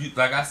 Now, if you,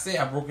 like I said,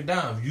 I broke it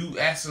down. If you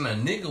asking a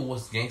nigga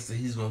what's gangster,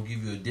 he's gonna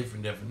give you a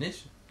different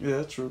definition.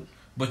 Yeah, true.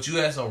 But you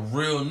ask a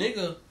real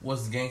nigga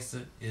what's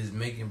gangster is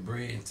making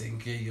bread and taking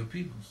care of your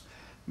peoples.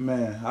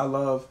 Man, I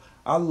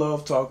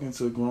love talking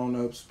to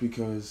grown-ups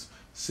because,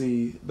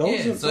 see,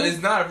 so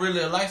it's not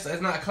really a lifestyle.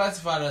 It's not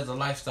classified as a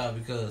lifestyle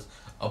because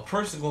a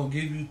person gonna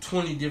give you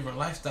 20 different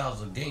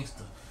lifestyles of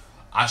gangster.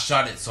 I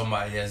shot at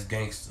somebody that's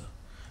gangster.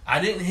 I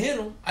didn't hit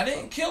him. I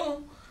didn't kill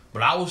him.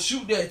 But I will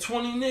shoot at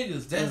 20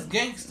 niggas. That's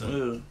gangster.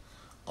 Yeah.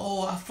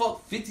 Oh, I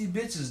fuck 50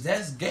 bitches.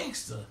 That's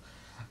gangster.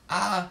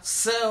 I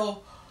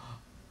sell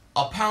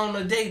a pound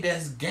a day.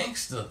 That's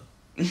gangster.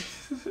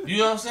 You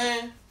know what I'm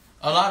saying?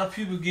 A lot of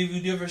people give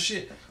you different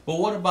shit. But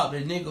what about the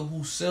nigga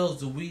who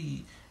sells the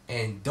weed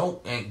and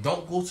don't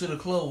go to the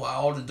club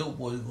while all the dope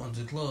boys going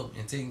to the club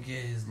and taking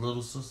care of his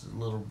little sister,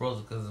 little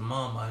brother, because his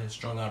mom out here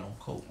strung out on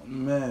coke?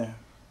 Man.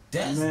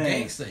 That's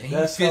gangster. And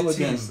that's he's 15. Hella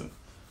gangster.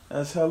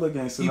 That's hella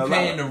gangster. He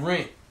paying the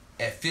rent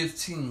at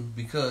 15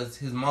 because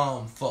his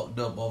mom fucked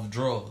up off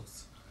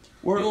drugs.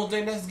 You don't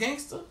think that's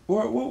gangster?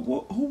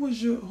 Who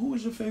was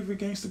your favorite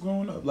gangster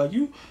growing up? Like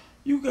you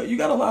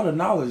got a lot of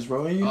knowledge,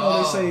 bro. And you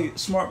know they say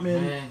smart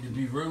men. Man, to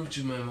be real with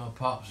you, man, my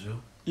pops, yo.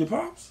 Your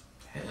pops?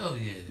 Hell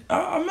yeah.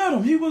 I met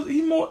him.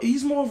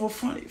 He's more of a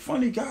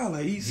funny guy.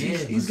 Like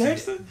he's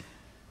gangster.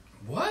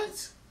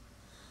 What?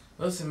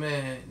 Listen,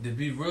 man, to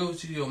be real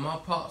with you, yo, my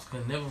pops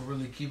could never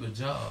really keep a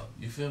job.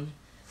 You feel me?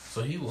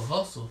 So he would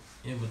hustle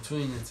in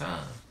between the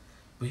times.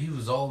 But he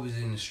was always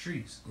in the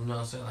streets. You know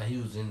what I'm saying? Like, he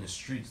was in the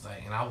streets.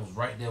 Like, and I was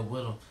right there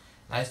with him.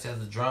 I used to have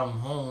to drive him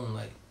home.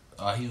 Like,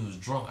 he was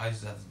drunk. I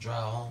used to have to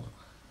drive home.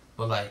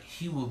 But, like,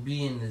 he would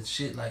be in the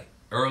shit, like,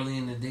 early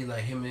in the day.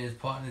 Like, him and his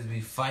partners be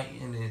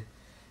fighting.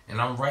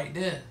 And I'm right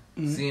there.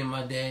 Mm-hmm. Seeing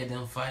my dad,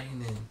 them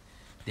fighting. And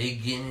they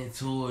getting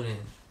into it. And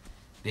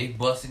they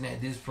busting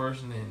at this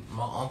person. And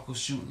my uncle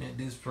shooting at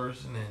this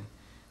person. And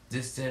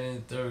this, that, and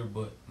the third.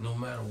 But no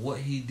matter what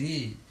he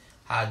did,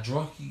 how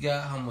drunk he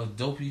got, how much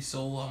dope he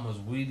sold, how much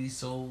weed he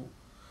sold,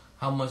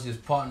 how much his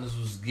partners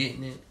was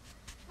getting it,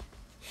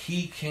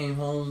 he came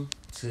home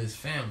to his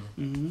family,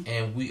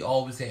 and we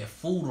always had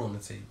food on the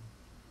table.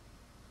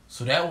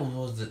 So that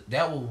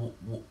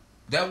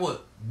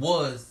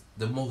was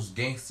the most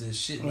gangster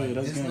shit. Like,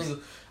 this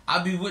nigga,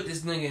 I be with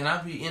this nigga and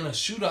I be in a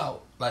shootout,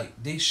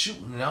 like they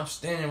shooting, and I'm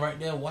standing right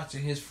there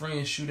watching his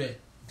friends shoot at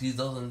these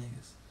other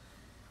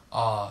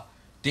niggas.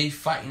 They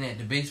fighting at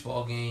the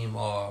baseball game,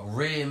 or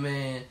Red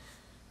Man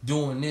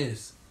doing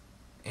this,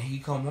 and he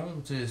come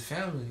home to his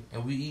family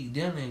and we eat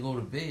dinner and go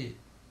to bed.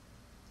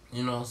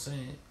 You know what I'm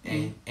saying?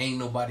 And ain't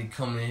nobody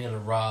coming in here to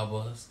rob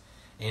us.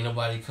 Ain't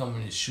nobody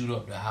coming to shoot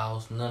up the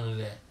house. None of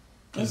that.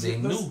 Cause they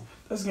knew.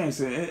 That's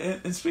gangster.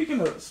 And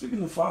speaking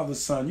of father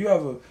son, you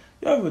have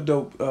a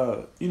dope.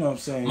 You know what I'm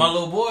saying? My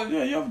little boy.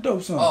 Yeah, you have a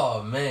dope son.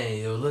 Oh man,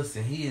 yo,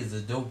 listen, he is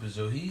the dopest.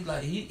 Yo,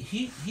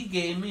 he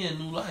gave me a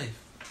new life.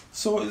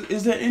 So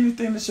is there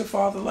anything that your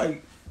father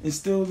like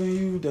instilled in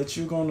you that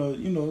you're gonna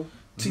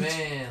teach?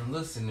 Man,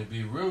 listen, to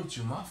be real with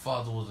you, my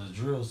father was a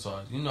drill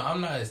sergeant. You know,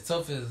 I'm not as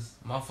tough as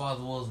my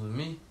father was with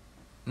me.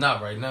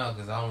 Not right now,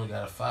 because I only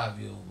got a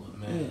 5-year-old, but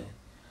man,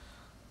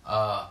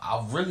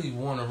 I really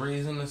want to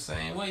raise him the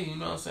same way, you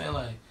know what I'm saying?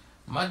 Like,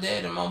 my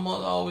dad and my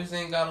mother always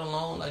ain't got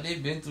along. Like, they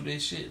been through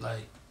this shit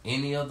like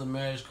any other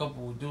marriage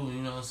couple would do,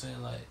 you know what I'm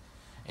saying? Like,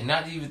 and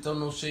not to even throw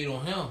no shade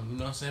on him, you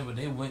know what I'm saying? But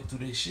they went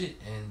through this shit,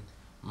 and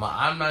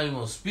I'm not even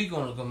going to speak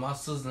on it, because my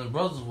sisters and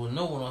brothers will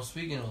know what I'm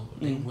speaking on,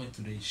 but they went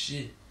through this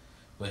shit.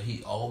 But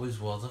he always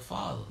was a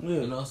father. Yeah.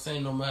 You know what I'm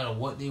saying? No matter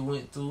what they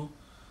went through,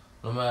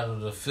 no matter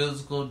the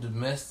physical,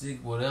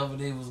 domestic, whatever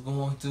they was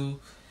going through,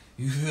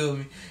 you feel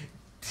me?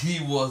 He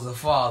was a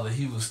father.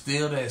 He was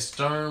still that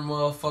stern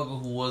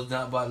motherfucker who was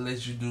not about to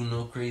let you do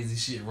no crazy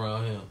shit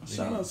around him.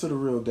 Shout out to the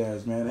real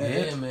dads, man.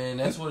 Yeah, man.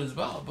 That's what it's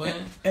about,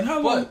 man. And how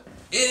long? But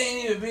it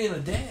ain't even being a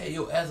dad.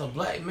 Yo, as a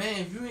black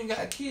man, if you ain't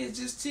got kids,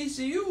 just teach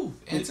the youth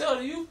and tell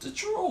the youth the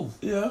truth.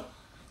 Yeah.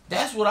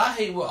 That's what I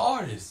hate with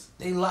artists.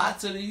 They lie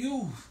to the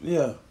youth.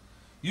 Yeah.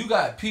 You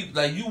got people,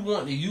 like, you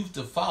want the youth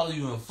to follow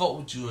you and fuck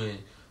with you and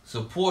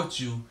support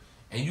you,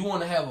 and you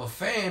want to have a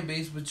fan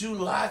base, but you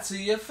lie to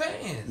your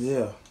fans.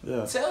 Yeah,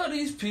 yeah. Tell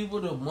these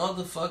people the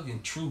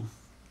motherfucking truth.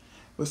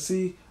 But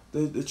see,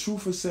 the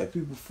truth will set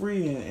people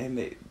free, and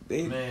they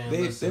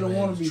don't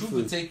want to be free. The truth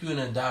will take you in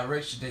a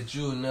direction that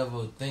you'll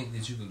never think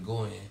that you could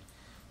go in.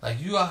 Like,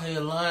 you out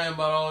here lying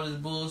about all this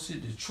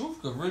bullshit. The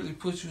truth could really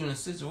put you in a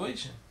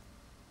situation.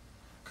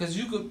 Because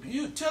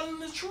you telling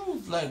the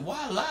truth. Like,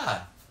 why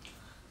lie?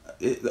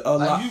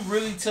 Like, you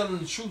really telling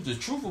the truth. The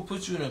truth will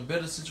put you in a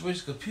better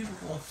situation because people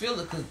won't feel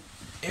it. Because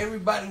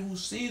everybody who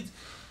sees,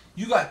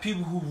 you got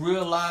people who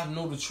real life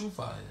know the truth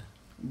out here.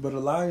 But a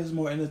lie is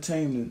more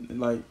entertaining.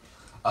 Like,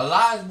 a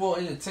lie is more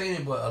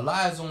entertaining, but a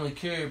lie is only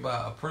carried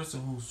by a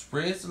person who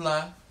spreads the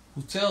lie,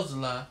 who tells the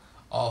lie,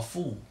 or a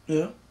fool.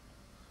 Yeah.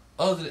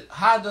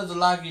 How does a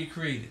lie get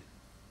created?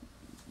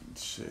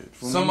 Shit.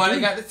 Somebody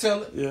got to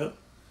tell it. Yeah.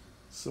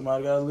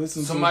 Somebody got to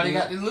listen to it. Somebody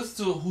got to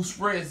listen to it who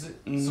spreads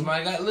it. Mm-hmm.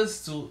 Somebody got to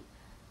listen to it,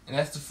 and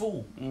that's the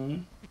fool.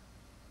 Mm-hmm.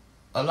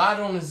 A lie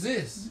don't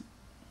exist.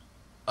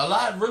 A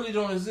lie really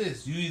don't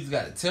exist. You either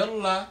got to tell the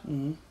lie,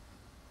 mm-hmm.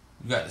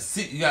 you got to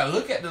see, you got to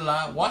look at the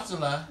lie, watch the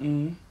lie,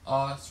 mm-hmm.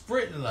 or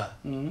spread the lie.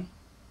 Mm-hmm.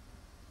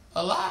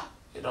 A lie,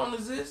 it don't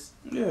exist.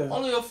 Yeah.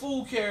 Only a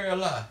fool carry a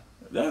lie.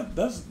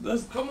 That's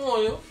come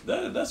on, yo.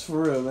 That's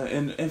for real,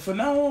 man. And from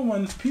now on,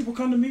 when people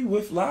come to me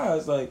with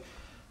lies, like,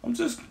 I'm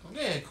just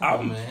man.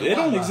 It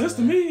don't exist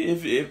to me.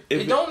 If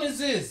it don't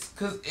exist,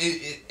 cause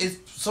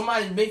it's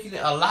somebody making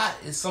it. A lie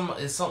is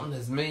something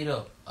that's made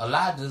up. A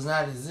lie does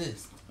not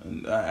exist.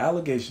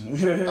 Allegation.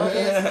 It's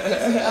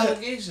an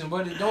allegation,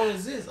 but it don't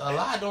exist. A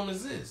lie don't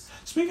exist.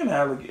 Speaking of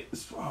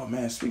allegations,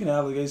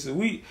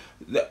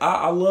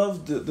 I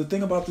love the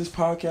thing about this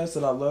podcast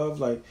that I love.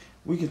 Like,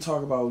 we can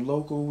talk about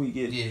local. We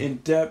get in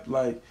depth.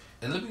 Like,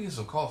 and let me get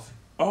some coffee.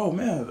 Oh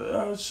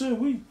man, shit.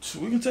 We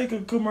can take a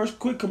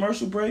quick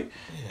commercial break,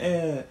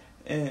 and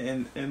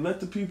let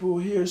the people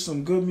hear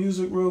some good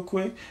music real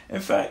quick. In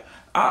fact,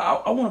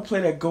 I want to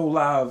play that Go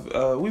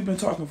Live. We've been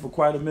talking for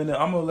quite a minute.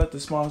 I'm gonna let the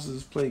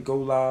sponsors play Go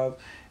Live,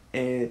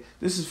 and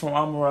this is from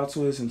Amon-Ra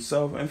Twiz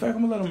himself. In fact,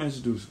 I'm gonna let him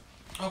introduce it.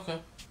 Okay.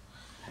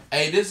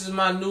 Hey, this is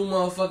my new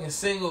motherfucking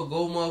single,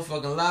 Go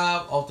Motherfucking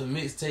Live, off the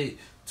mixtape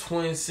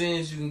Twin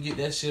Sins. You can get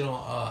that shit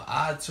on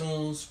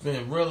iTunes,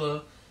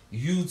 Spinrilla,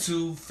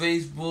 YouTube,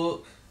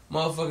 Facebook,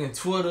 motherfucking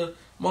Twitter.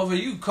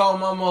 Motherfucker, you can call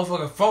my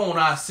motherfucking phone,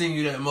 I'll send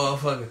you that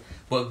motherfucker.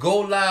 But go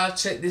live,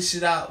 check this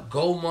shit out.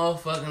 Go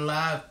motherfucking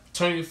live.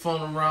 Turn your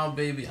phone around,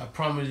 baby. I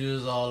promise you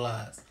it's all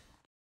lies.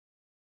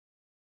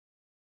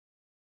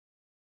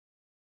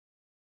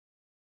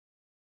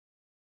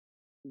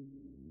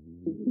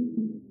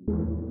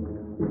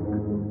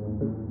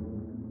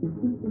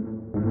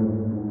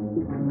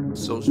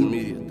 Social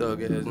media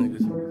thug ass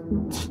niggas.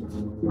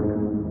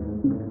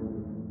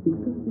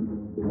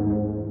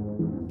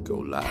 Go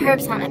live.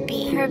 Herbs on a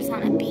beat. Herbs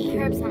on a beat.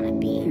 Herbs on a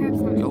beat.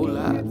 Herbs on a beat. Go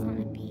live.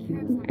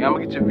 Yeah, I'm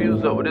gonna get your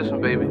views up with this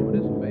one, baby.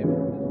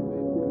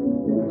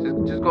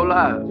 Just go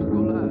live. Just go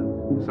live.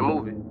 It's a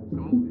movie.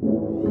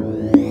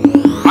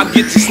 I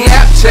get to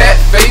Snapchat,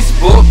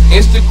 Facebook,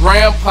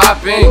 Instagram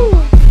popping.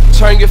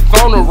 Turn your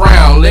phone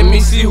around. Let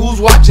me see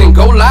who's watching.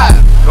 Go live.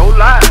 Go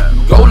live.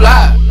 Go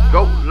live.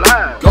 Go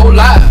live. Go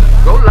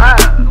live. Go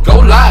live. Go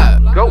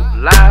live. Go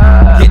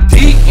live. Get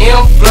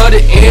DM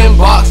flooded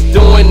inbox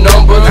doing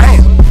numbers.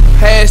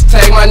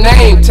 Hashtag my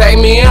name, tag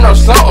me in or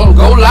something.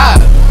 Go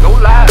live. Go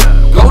live.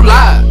 Go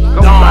live.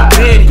 Go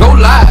live. Go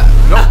live.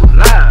 Go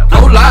live.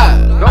 Go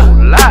live. Go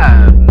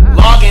live.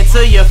 Log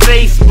into your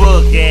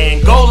Facebook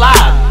and go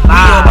live. We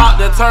about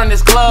to turn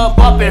this club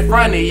up in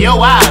front of your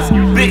eyes.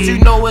 Bitch, you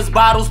know it's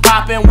bottles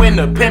popping when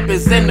the pimp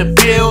is in the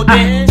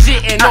building.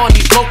 Shitting on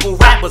these local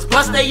rappers,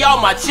 plus they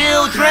all my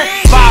children.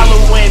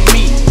 Following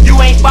me,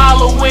 you ain't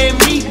following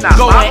me.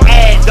 Go and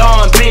add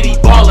Don Biddy,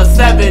 Baller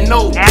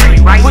 703.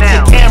 Put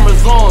your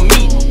cameras on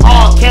me,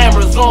 all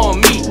cameras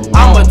on me.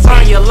 I'ma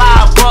turn your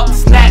live up,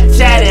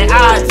 Snapchat and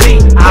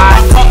IG. Put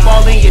my cup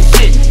all in your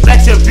shit,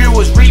 let your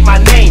viewers read my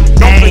name.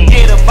 Don't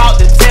forget about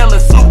the Taylor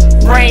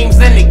suit, frames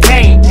in the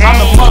game. I'm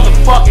the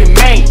motherfucking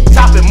main,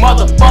 chopping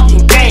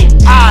motherfucking game.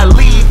 I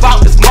leave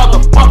out this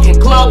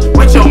motherfucking club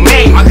with your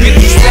name. I get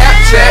the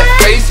Snapchat,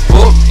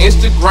 Facebook,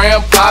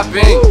 Instagram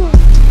popping.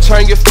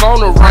 Turn your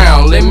phone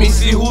around, let me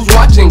see who's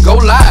watching. Go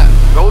live.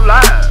 Go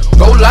live.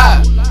 Go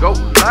live. Go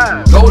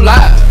live. Go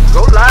live.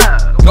 Go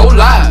live. Go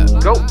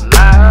live. Go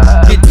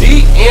live. Get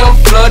DM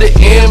flooded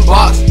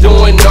inbox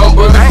doing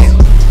numbers.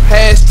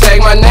 Hashtag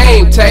my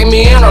name, tag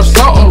me in or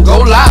something. Go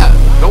live.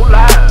 Go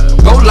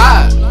live. Go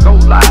live. Go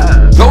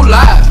live. Go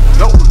live.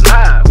 Go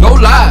live. Go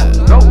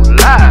live. Go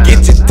live.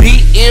 Get your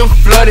DM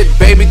flooded,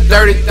 baby.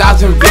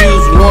 30,000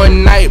 views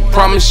one night.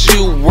 Promise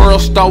you,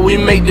 world star, we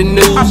make the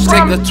news.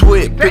 Take a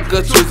twit, pick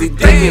a Twizzy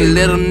dick and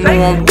let them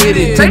know I'm with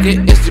it. Take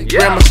an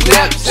Instagram or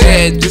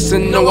Snapchat just to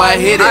know I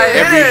hit it.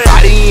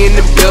 Everybody in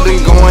the building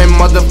going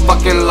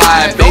motherfucking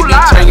live. Baby,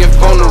 turn your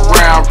phone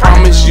around.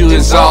 Promise you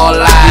it's all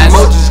lies.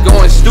 Emojis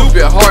going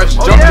stupid, hearts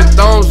jumping,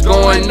 thumbs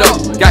going up.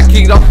 Got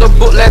kicked off the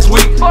book last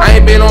week. I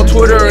ain't been on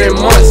Twitter in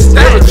months.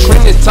 Still a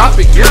trending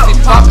topic. Pussy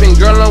popping,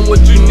 girl, I'm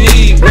what you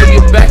need. Bring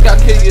it back, I'll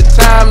kill your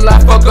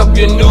timeline, fuck up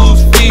your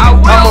news feed.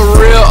 I'm a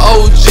real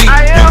OG.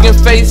 You can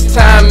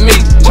FaceTime me.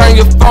 Turn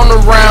your phone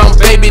around,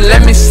 baby.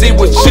 Let me see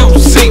what you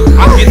see.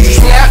 I get your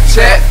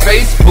Snapchat,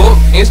 Facebook,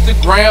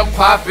 Instagram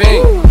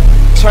popping.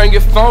 turn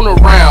your phone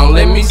around.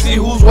 Let me see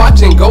who's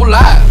watching. Go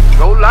live.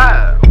 Go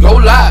live. Go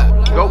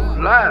live. Go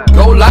live.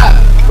 Go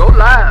live. Go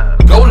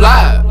live. Go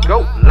live. Go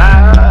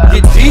live.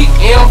 Your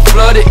DM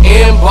flooded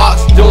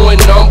inbox doing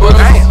numbers.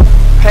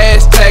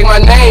 Hashtag my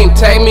name,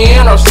 tag me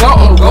in or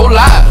something. Go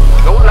live.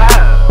 Go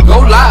live. Go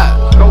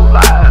live. Go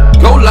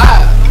live. Go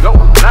live. Go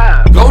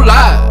live. Go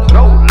live.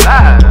 Go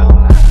live.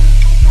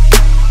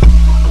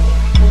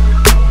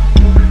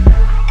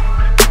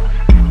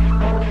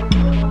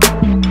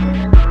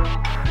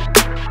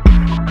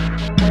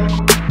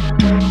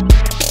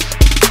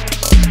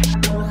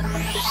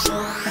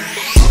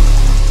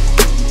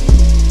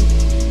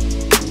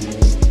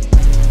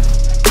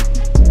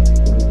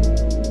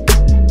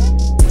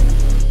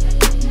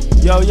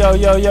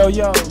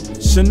 Yo.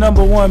 It's your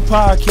 #1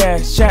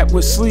 podcast, Chat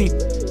with Sleep.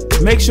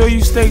 Make sure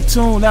you stay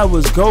tuned. That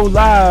was Go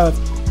Live.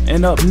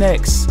 And up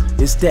next,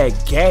 it's that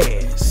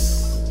gas.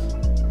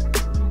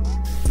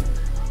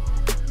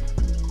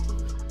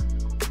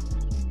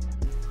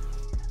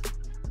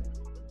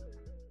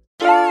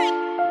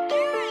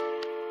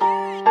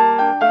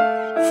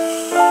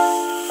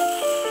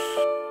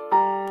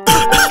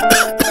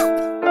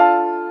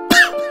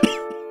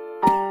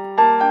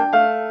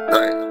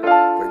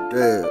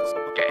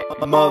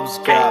 Mubs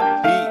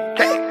got beat.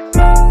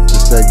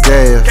 It's that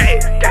gas.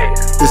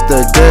 It's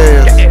that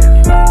gas.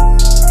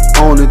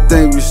 Only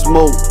thing we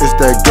smoke is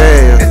that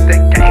gas.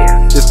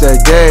 It's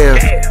that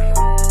gas.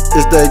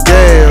 It's that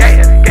gas.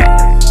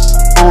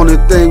 Only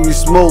thing we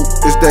smoke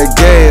is that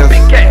gas.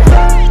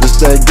 It's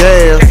that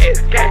gas.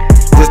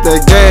 It's that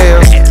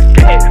gas.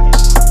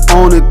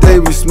 Only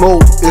thing we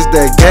smoke is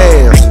that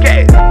gas.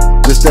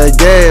 It's that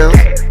gas.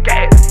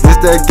 It's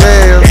that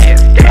gas.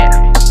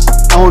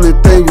 Only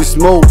thing we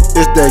smoke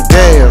is that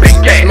gas.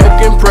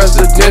 Smoking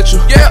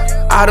presidential,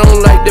 I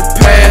don't like the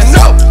pass.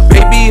 No,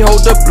 baby,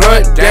 hold the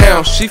blunt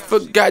down. She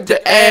forgot the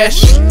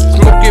ash.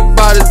 Smoke it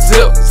by the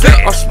zip.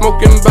 I'm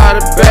smoking by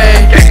the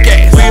bag.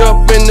 We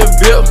up in the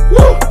VIP.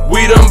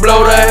 We done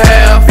blow the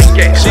half.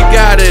 She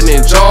got it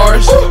in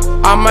jars.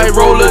 I might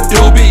roll a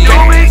doobie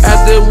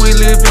after we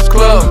leave this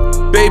club.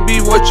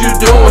 Baby, what you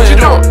doing?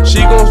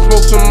 She gon'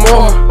 smoke some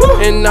more,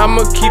 and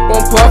I'ma keep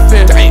on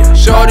puffin'.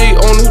 Shorty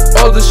on this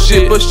other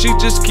shit, but she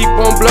just keep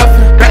on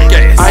bluffing.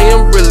 I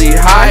am really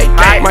high,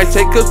 might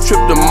take a trip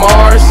to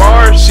Mars.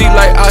 She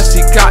like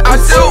icy cotton,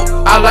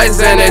 I like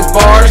Xanax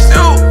bars.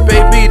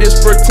 Baby, this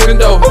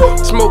pretendo,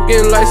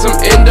 smoking like some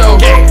endo.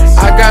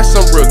 I got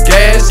some real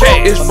gas,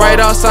 it's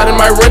right outside of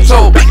my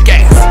rental.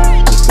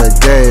 It's that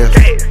gas.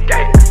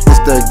 It's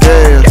that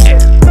gas.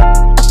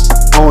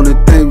 Only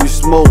thing we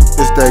smoke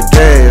is that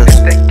gas.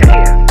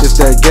 It's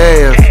that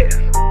gas.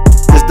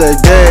 It's that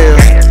gas.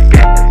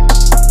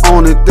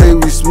 Only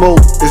thing we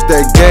smoke is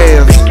that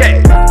gas.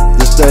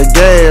 It's that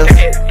gas.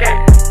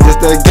 It's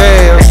that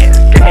gas.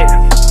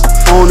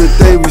 Only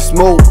thing we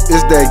smoke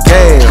is that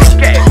gas.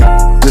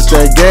 It's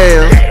that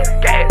gas.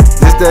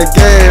 It's that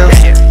gas.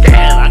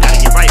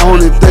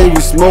 Only thing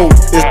we smoke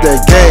is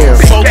that gas.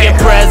 Smoking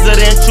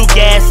presidential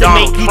gas to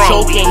make you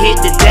choke and hit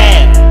the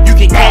dab. You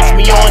can catch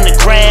me on the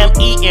gram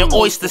eating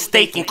oyster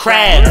steak and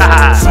crab.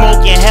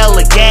 Smoking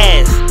hella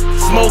gas,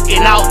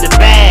 smoking out the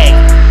bag.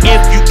 If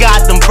you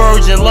got them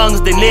virgin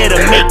lungs, then it'll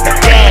make you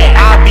gag.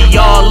 I'll be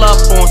all up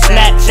on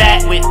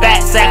Snapchat with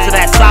fat sacks of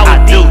that sour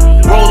D.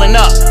 Rolling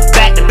up,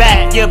 back to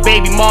back, your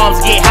baby moms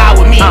get high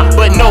with me.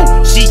 But no,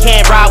 she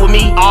can't ride with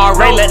me.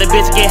 Already let the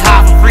bitch get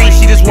high for free.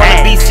 She just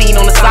wanna be seen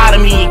on the side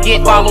of me and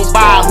get followed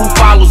by who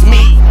follows me.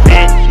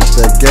 It's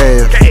that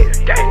gas.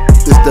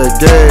 It's that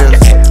gas.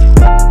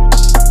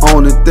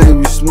 Only thing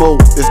we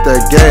smoke is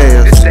that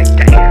gas.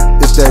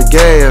 It's that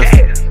gas.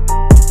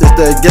 It's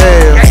that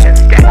gas.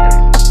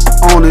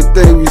 Only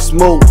thing we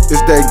smoke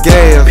is that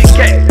gas.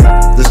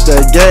 It's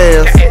that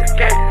gas.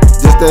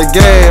 It's that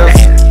gas.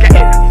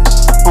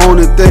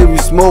 Only thing we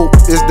smoke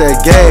is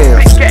that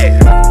gas.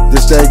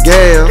 It's that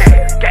gas.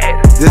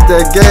 It's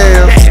that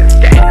gas.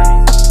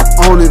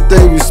 Only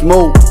thing we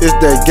smoke is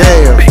that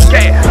gas.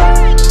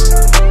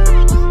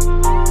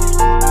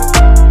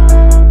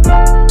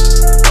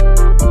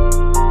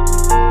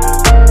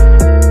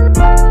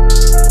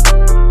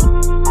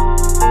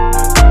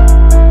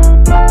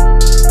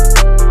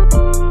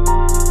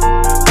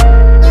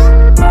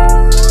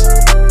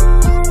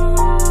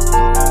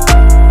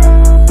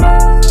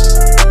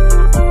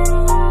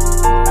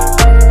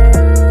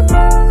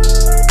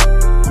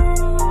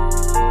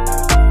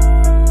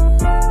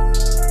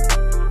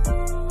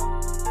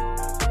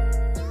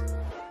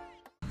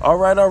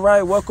 All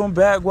right. Welcome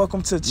back.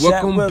 Welcome to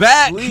Chat with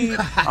Sleep.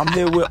 I'm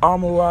here with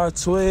Armorod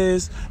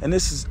Twiz, and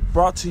this is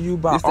brought to you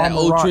by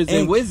Armorod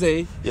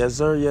Inc. Yes,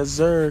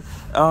 sir.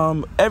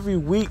 Every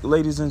week,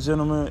 ladies and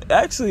gentlemen.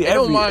 Actually,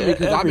 don't mind me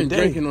because I've been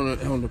drinking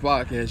on the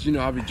podcast. You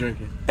know, I be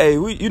drinking. Hey,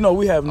 we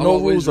have no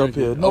rules up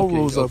here. No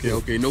rules up here.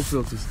 Okay, no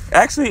filters.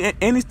 Actually,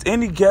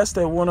 any guests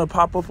that want to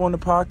pop up on the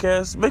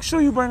podcast, make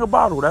sure you bring a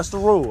bottle. That's the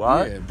rule. All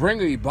right. Yeah,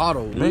 bring a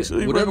bottle. Make sure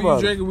you whatever bring a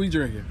you drinking, we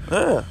drinking.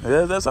 Yeah,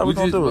 that's how we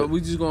gonna do it. We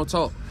just gonna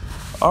talk.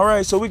 All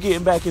right, so we're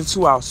getting back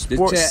into our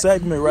sports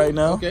segment right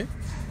now. Okay.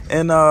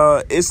 And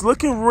it's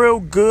looking real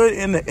good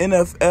in the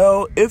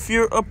NFL if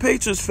you're a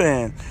Patriots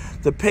fan.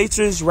 The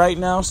Patriots right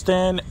now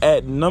stand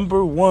at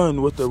number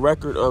 1 with a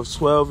record of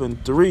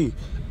 12-3.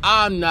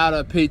 I'm not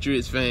a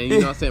Patriots fan. You know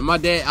what I'm saying? My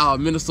dad,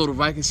 Minnesota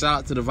Vikings. Shout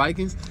out to the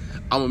Vikings.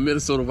 I'm a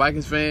Minnesota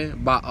Vikings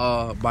fan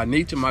by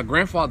nature. My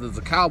grandfather's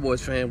a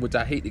Cowboys fan, which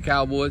I hate the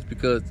Cowboys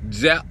because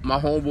Jap, my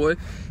homeboy,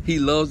 he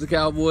loves the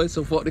Cowboys.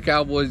 So fuck the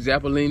Cowboys,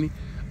 Japolini.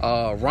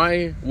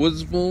 Ryan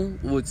Witherspoon,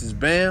 which is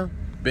Bam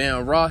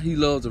Raw, he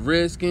loves the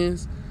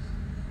Redskins.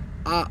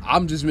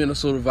 I'm just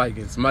Minnesota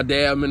Vikings. My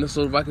dad,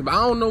 Minnesota Vikings, but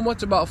I don't know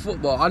much about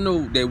football. I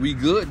know that we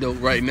good though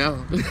right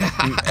now.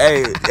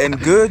 Hey, and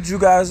good you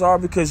guys are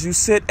because you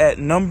sit at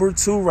number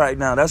 2 right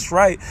now. That's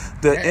right.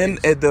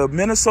 The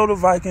Minnesota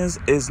Vikings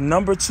is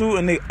number 2,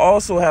 and they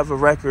also have a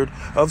record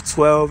of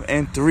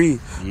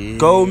 12-3. Yeah.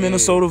 Go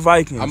Minnesota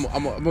Vikings. I'm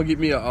gonna get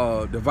me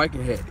the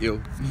Viking hat,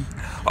 yo.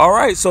 All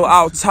right, so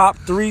our top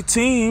 3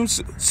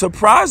 teams,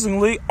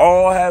 surprisingly,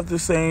 all have the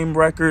same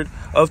record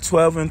of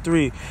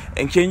 12-3.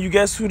 And can you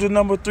guess who the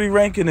number 3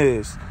 ranking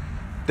is?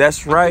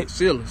 That's right.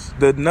 Steelers.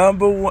 The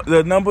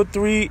number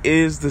 3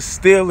 is the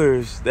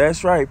Steelers.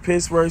 That's right,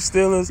 Pittsburgh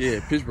Steelers. Yeah,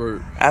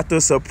 Pittsburgh. After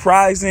a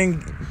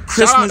surprising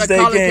Christmas Day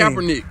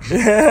game.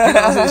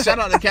 Shout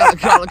out to Colin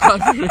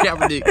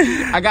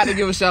Kaepernick. I got to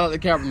give a shout out to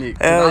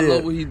Kaepernick. I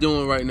love what he's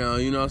doing right now.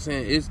 You know what I'm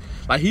saying? It's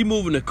like he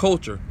moving the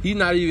culture. He's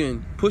not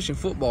even pushing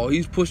football.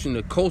 He's pushing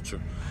the culture.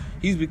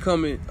 He's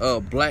becoming a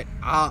black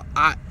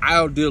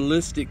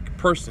idealistic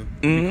person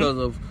because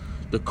of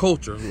the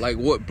culture, like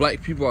what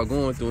black people are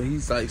going through. And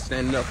he's like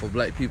standing up for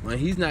black people. And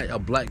he's not a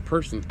black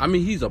person. I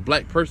mean, he's a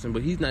black person,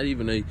 but he's not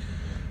even a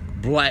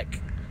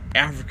black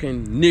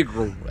African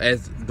Negro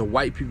as the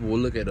white people will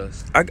look at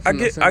us. I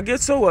get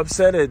so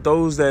upset at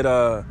those that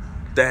are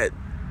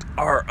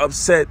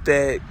upset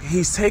that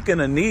he's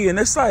taking a knee, and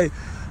it's like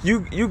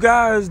you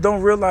guys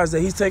don't realize that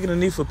he's taking a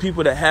knee for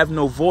people that have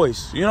no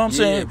voice. You know what I'm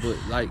saying? Yeah,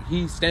 but like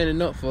he's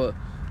standing up for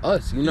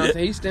us. You know what I'm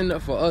saying? He's standing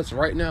up for us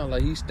right now.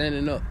 Like he's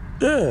standing up.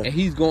 Yeah. And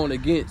he's going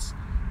against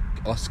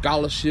a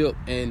scholarship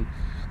and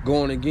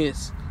going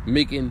against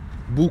making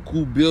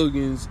buku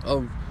billions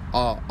of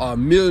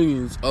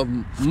millions of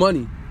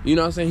money. You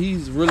know what I'm saying?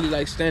 He's really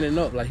like standing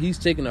up. Like he's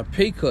taking a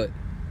pay cut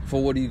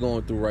for what he's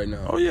going through right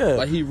now. Oh yeah.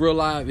 Like he real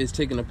life is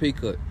taking a pay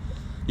cut.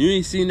 You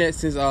ain't seen that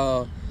since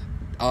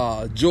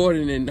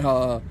Jordan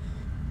and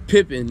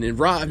Pippen and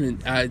Rodman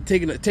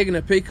taking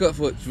a pay cut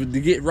to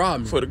get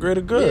Rodman for the greater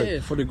good. Yeah,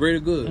 for the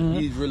greater good.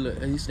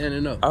 He's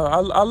standing up. I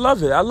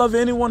love it. I love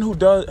anyone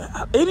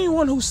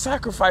who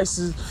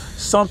sacrifices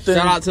something.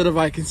 Shout out to the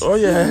Vikings. Oh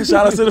yeah,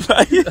 shout out to the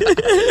Vikings.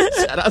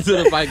 Shout out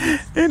to the Vikings.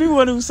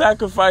 Anyone who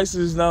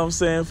sacrifices, know what I'm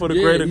saying, for the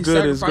greater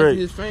good is great.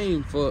 His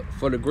fame for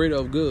the greater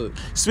of good.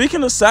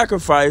 Speaking of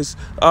sacrifice,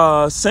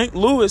 St.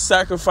 Louis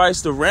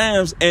sacrificed the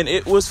Rams, and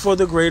it was for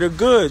the greater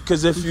good.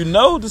 Because if you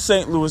know the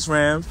St. Louis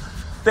Rams,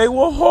 they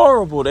were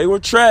horrible. They were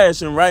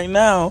trash. And right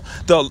now,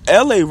 the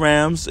LA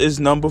Rams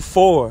is number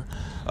 4.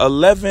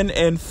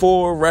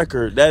 11-4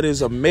 record. That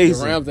is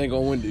amazing. The Rams ain't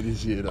gonna win it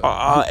this year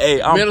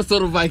though.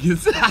 Minnesota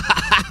Vikings.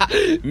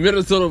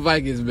 Minnesota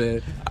Vikings,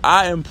 man.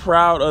 I am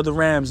proud of the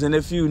Rams. And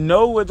if you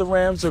know where the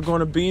Rams are going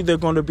to be, they're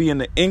going to be in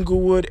the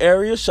Inglewood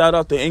area. Shout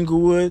out to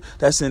Inglewood.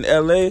 That's in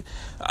LA.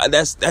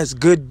 That's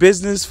good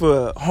business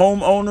for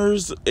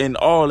homeowners and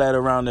all that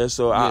around there.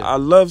 So yeah. I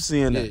love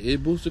seeing that.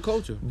 It boosts the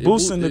culture. It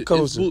boosts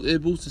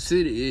the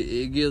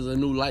city. It gives a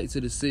new light to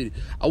the city.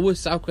 I wish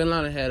South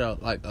Carolina had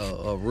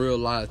a real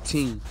live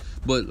team.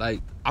 But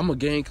like I'm a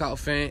Gamecock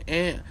fan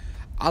and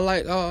I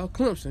like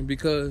Clemson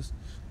because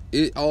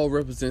it all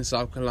represents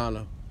South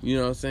Carolina. You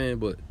know what I'm saying?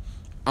 But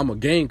I'm a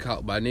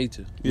Gamecock by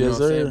nature. You know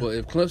what I'm saying? But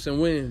if Clemson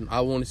win,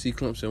 I want to see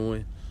Clemson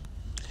win.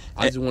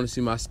 I just want to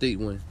see my state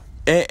win.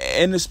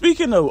 And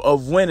speaking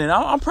of winning,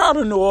 I'm proud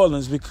of New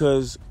Orleans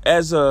because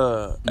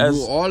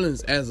New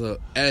Orleans has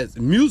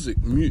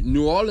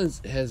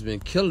been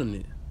killing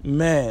it.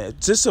 Man,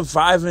 just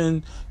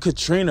surviving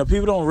Katrina.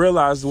 People don't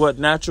realize what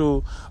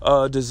natural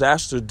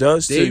disaster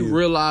does to you. They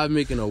realize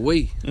making a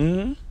way.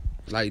 Mm-hmm.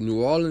 Like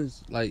New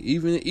Orleans, like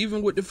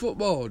even with the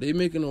football, they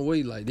making a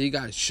way. Like they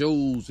got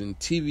shows and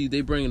TV. They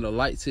bringing the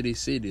light to their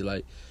city.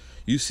 Like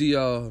you see,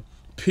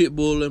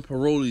 Pitbull and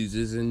Parolees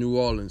is in New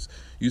Orleans.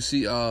 You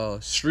see,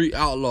 Street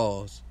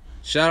Outlaws.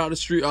 Shout out to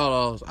Street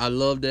Outlaws. I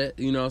love that.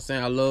 You know what I'm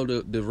saying? I love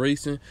the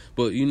racing.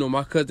 But, you know,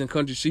 my cousin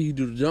Country C, he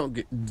do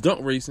the dunk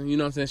racing. You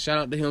know what I'm saying? Shout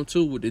out to him,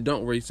 too, with the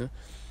dunk racing.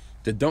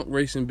 The dunk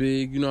racing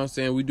big. You know what I'm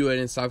saying? We do it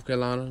in South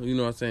Carolina. You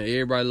know what I'm saying?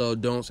 Everybody love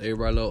dunks.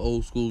 Everybody love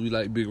old school. We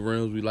like big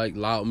rims. We like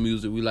loud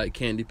music. We like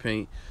candy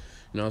paint.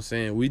 You know what I'm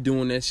saying? We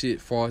doing that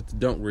shit far as the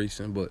dunk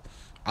racing. But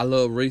I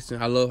love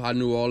racing. I love how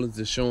New Orleans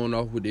is showing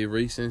off with their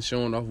racing,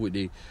 showing off with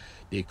their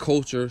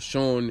culture,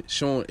 showing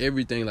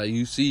everything. Like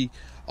you see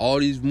all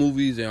these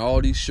movies and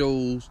all these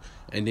shows,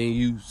 and then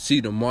you see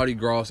the Mardi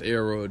Gras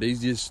era. They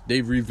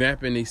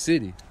revamping their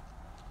city.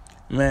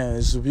 Man,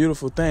 it's a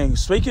beautiful thing.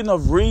 Speaking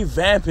of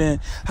revamping,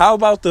 how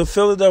about the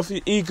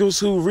Philadelphia Eagles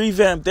who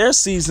revamped their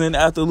season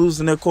after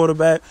losing their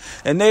quarterback,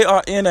 and they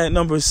are in at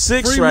number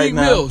 6 Free right Meek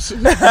now. Mills.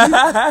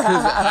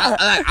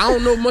 I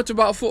don't know much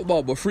about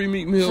football, but Free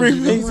Meek Mills. Free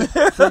Meek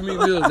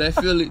Mills.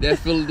 That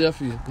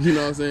Philadelphia. You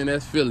know what I'm saying?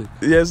 That's Philly.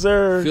 Yes,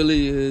 sir.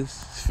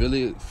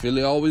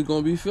 Philly always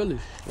gonna be Philly.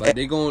 Like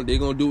they gonna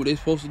do what they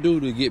supposed to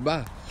do to get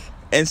by.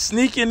 And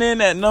sneaking in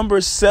at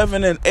number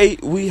 7 and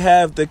 8, we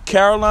have the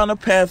Carolina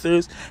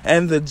Panthers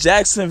and the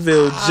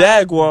Jacksonville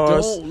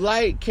Jaguars. I don't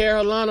like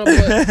Carolina,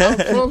 but I'm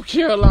from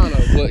Carolina.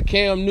 But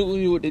Cam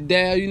Newton with the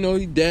dab, you know,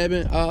 he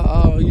dabbing.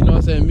 You know what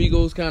I'm saying?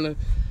 Migos kind of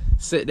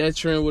set that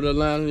trend with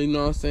Atlanta, you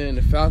know what I'm saying?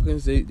 The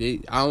Falcons,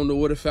 they I don't know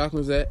where the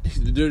Falcons at.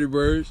 The Dirty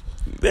Birds.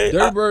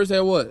 Dirty Birds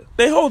at what?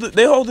 They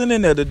holding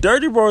in there. The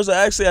Dirty Birds are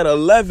actually at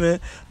 11.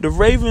 The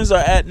Ravens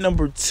are at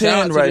number 10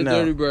 Shout out right to the now.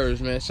 Dirty Birds,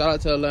 man. Shout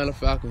out to Atlanta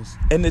Falcons.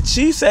 And the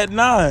Chiefs at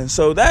 9.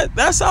 So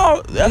that's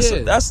all.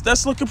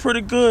 That's looking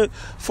pretty good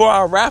for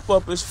our wrap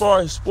up as far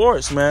as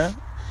sports, man.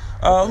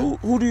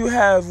 Who do you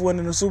have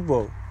winning the Super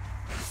Bowl?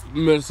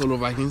 Minnesota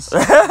Vikings.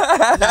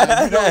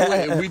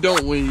 We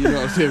don't win. You know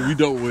what I'm saying? We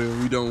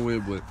don't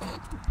win. But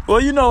well,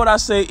 you know what I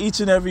say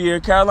each and every year.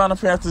 Carolina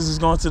Panthers is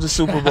going to the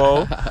Super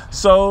Bowl.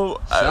 So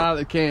shout out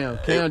to Cam.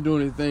 Cam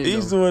doing his thing.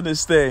 He's doing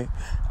his thing.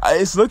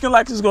 It's looking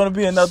like it's going to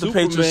be another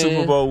Superman, Patriots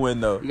Super Bowl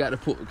win, though. You got to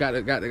pull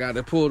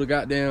the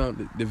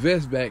goddamn the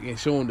vest back and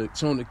showing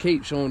the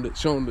cape, showing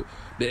the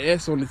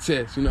S on the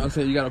chest. You know what I'm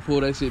saying? You got to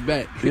pull that shit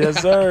back.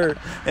 Yes, sir.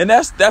 And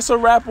that's a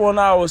wrap on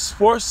our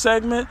sports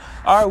segment.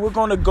 All right, we're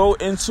going to go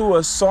into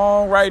a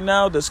song right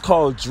now that's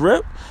called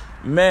Drip.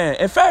 Man,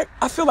 in fact,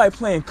 I feel like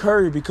playing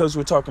Curry because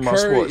we're talking about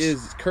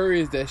sports.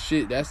 Curry is that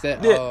shit. That's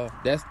that. Yeah.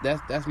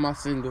 That's my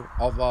single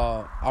off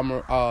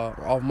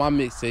my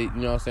mixtape.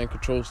 You know what I'm saying?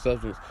 Controlled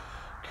Substance.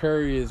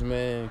 Curry is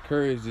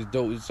just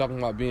dope. He's talking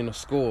about being a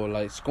scorer,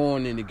 like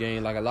scoring in the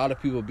game. Like a lot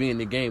of people be in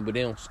the game, but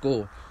they don't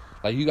score.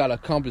 Like you gotta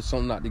accomplish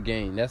something out the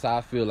game. That's how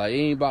I feel. Like it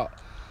ain't about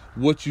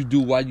what you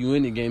do while you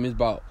in the game. It's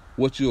about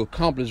what you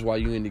accomplish while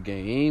you in the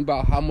game. It ain't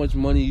about how much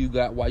money you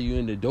got while you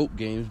in the dope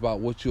game. It's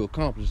about what you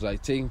accomplish.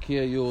 Like taking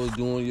care of yours,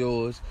 doing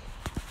yours.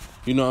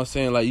 You know what I'm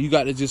saying? Like you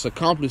got to just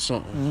accomplish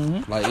something.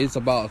 Mm-hmm. Like it's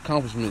about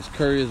accomplishments.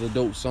 Curry is a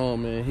dope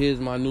song, man. Here's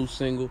my new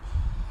single,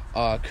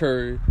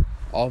 Curry,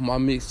 off my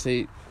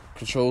mixtape.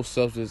 Controlled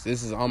Substance.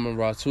 This is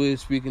Amon-Ra Twiz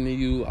speaking to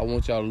you. I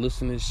want y'all to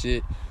listen to this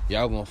shit.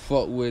 Y'all gonna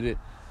fuck with it.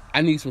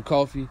 I need some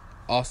coffee,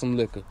 awesome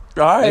liquor.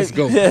 All right. Let's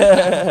go.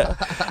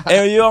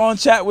 And you're on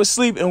Chat with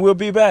Sleep, and we'll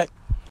be back.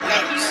 You are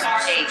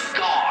a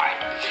guard,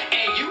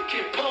 and you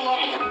can pull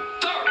up from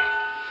third.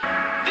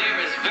 There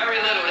is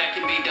very little that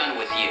can be done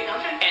with you.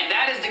 And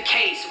that is the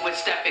case with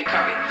Stephen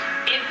Curry.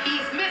 If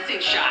he's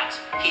missing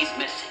shots, he's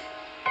missing.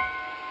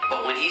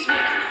 But when he's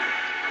making them,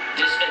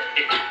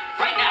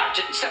 right now,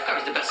 Steph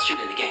Curry's the best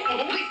shooter in the game.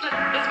 Please,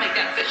 let's make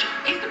that official.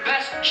 He's the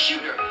best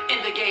shooter in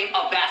the game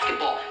of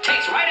basketball.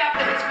 Takes right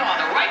after his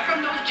father, right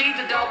from those G's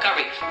of Del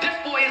Curry. This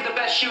boy is the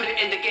best shooter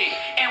in the game.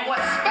 And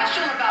what's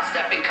special about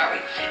Stephen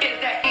Curry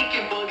is that he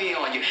can boogie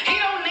on you. He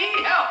don't need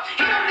help.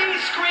 He don't need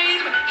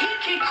screens. He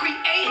can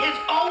create his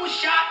own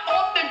shot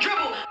off the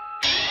dribble.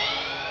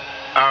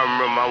 I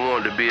remember I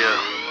wanted to be an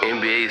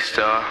NBA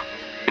star,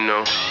 you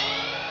know.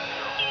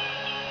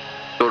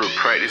 Go to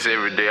practice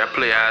every day. I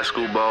play high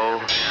school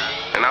ball,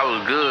 and I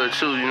was good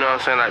too. You know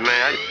what I'm saying? Like, man,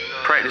 I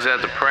practice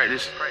after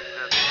practice.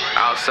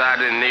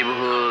 Outside in the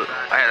neighborhood,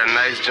 I had a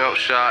nice jump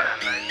shot.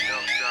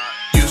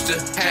 Used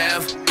to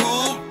have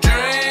hoop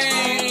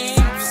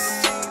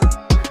dreams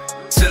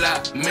till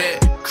I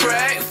met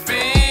crack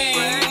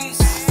fiends.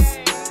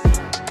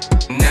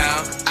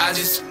 Now I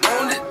just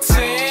own the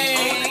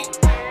team.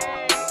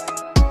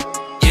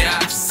 Yeah,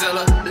 I sell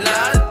a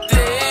lot of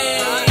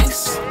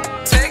things.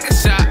 Take a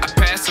shot, I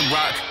pass the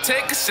rock.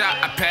 Take a shot,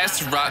 I pass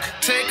the rock.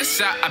 Take a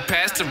shot, I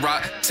pass the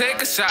rock. Take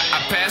a shot,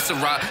 I pass the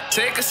rock.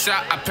 Take a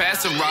shot, I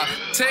pass the rock.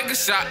 Take a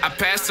shot, I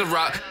pass the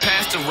rock.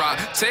 Pass the rock.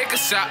 Take a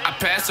shot, I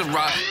pass the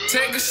rock.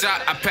 Take a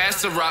shot, I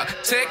pass the rock.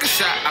 Take a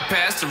shot, I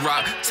pass the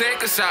rock.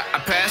 Take a shot, I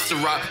pass the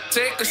rock.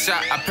 Take a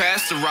shot, I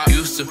pass the rock.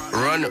 Used to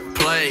run the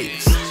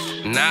plays,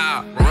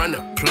 now I run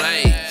the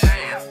plays.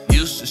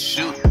 Used to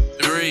shoot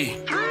 3,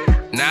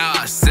 now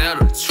I sell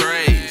the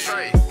trays.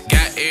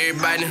 Got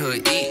everybody in the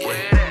hood eating,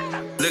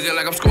 looking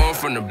like I'm scoring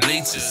from the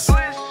bleachers.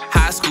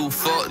 High school,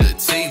 fuck the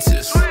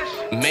teachers.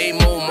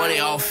 Made more money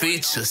off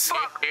features.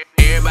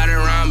 Everybody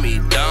around me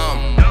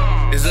dumb.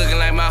 It's looking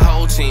like my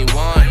whole team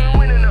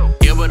won.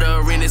 Gilbert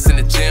Arenas in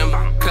the gym.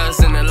 Cuz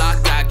in the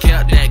lock, I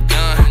kept that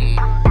gun.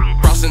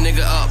 Cross a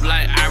nigga up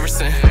like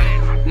Iverson.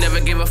 Never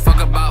give a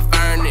fuck about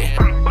earning.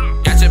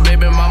 Got your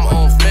baby mama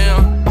on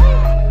film.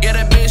 Yeah,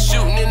 that bitch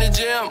shooting in the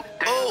gym.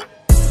 Ooh.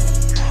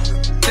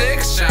 Take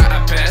a shot,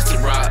 I pass the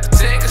rock.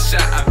 Take a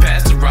shot, I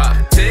pass the rock.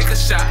 Take a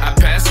shot, I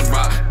pass the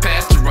rock.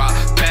 Pass the rock,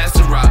 pass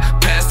the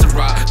rock, pass the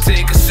rock.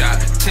 Take a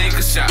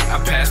shot, I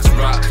pass the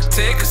rock.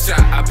 Take a shot,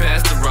 I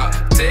pass the rock.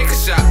 Take a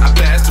shot, I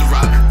pass the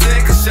rock.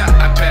 Take a shot,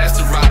 I pass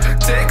the rock.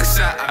 Take a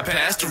shot, I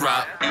pass the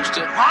rock. Used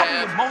to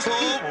have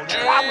hoop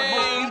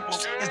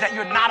dreams. that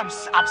you're not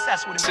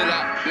obsessed with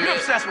improvement. You're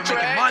obsessed with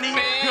making money.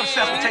 You're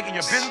obsessed with taking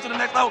your business to the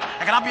next level.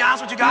 And can I be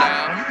honest with you guys?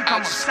 When you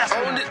become obsessed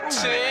with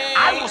improvement,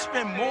 I will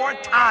spend more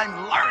time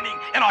learning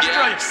in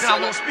Australia than I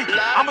will speaking.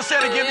 I'm going to say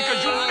it again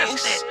because you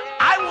missed it.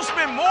 I will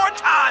spend more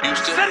time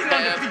sitting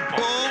under people.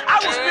 I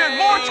will spend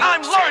more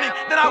time learning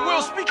than I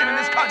will speaking in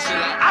this country.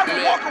 I will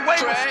walk away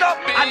with stuff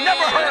I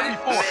never heard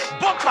before,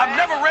 books I've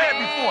never read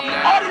before,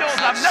 audios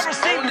I've never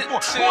seen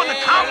before, going to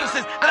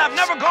conferences that I've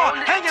never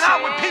gone, hanging out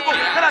with people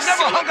that I've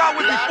never hung out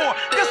with before.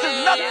 This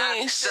is nothing.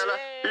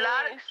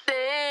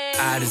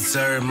 I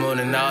deserve more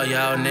than all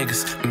y'all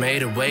niggas.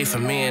 Made a way for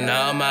me and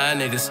all my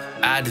niggas.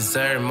 I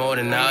deserve more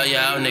than all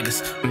y'all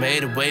niggas.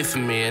 Made a way for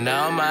me and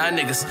all my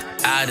niggas.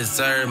 I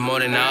deserve more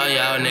than all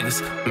y'all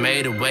niggas.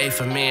 Made a way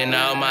for me and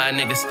all my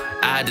niggas.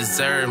 I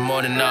deserve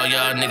more than all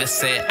y'all niggas.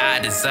 Said I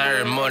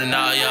deserve more than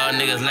all y'all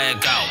niggas.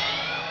 Let go.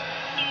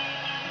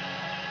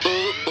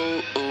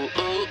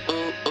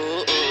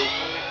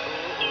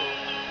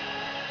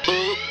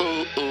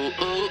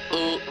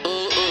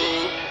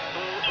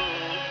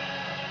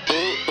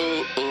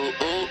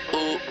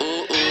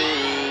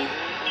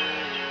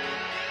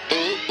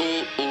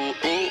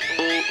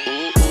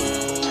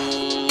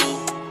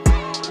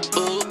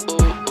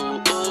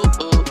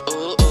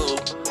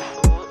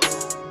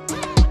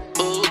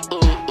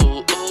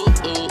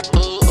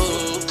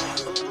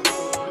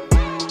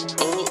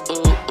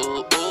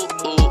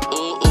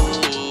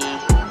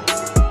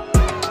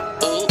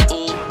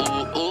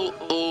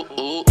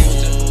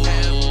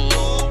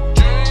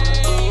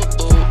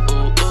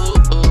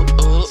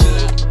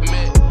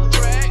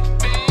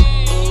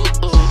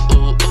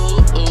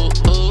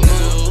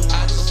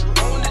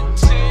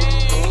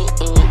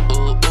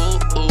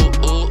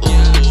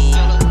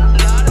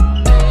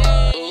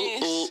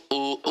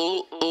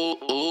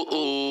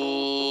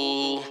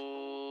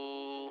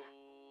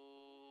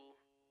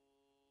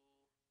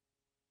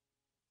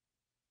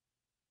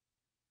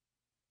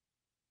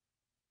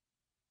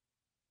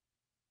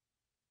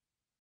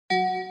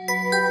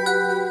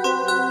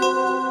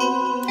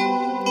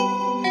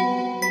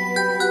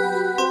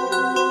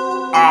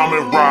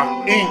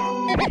 Amon-Ra Inc.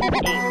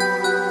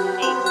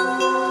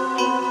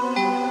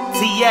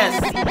 TS.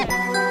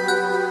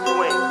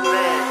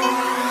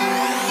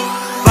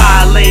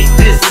 Violate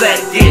this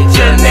set, get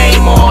your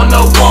name on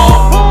the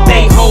wall.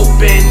 They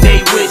hoping,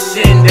 they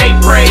wishing, they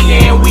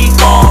praying we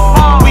fall.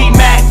 We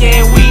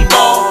mackin', we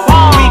ball.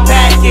 We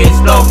package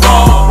the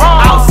raw.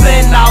 I'll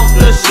send out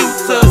the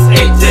shooters,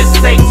 it just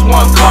takes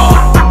one call.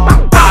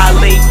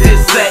 Violate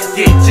this set,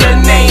 get your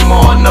name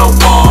on the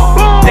wall.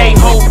 They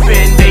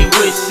hoping, they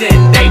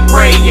wishing, they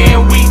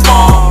praying we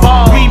fall.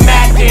 We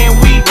mackin',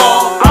 we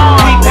ball.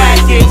 We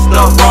package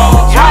the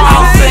raw.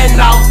 I'll send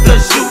out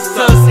the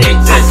shooters, it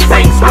just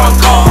takes one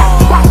call.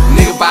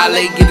 Nigga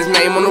violate, get his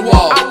name on the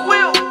wall.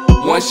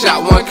 One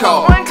shot, one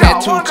call.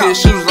 Tattoo to his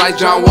shoes like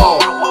John Wall.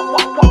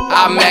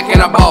 I mac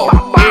and I ball.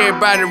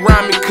 Everybody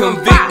around me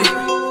convicted.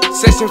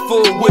 Session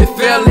full with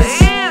fellas.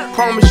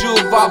 Promise you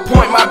if I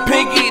point my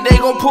pinky, they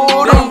gon'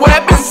 pull them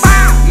weapons.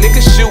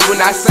 Niggas shoot when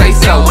I say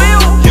so.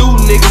 You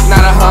niggas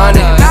not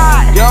 100.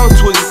 Young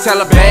Twizzy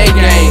Taliban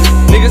gang.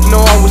 Niggas know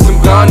I'm with some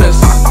gunners.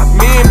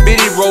 Me and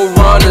Biddy roll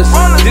runners.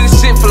 Did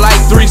this shit for like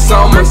 3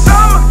 summers.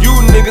 You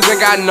niggas ain't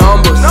got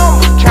numbers.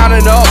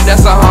 Counting up,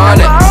 that's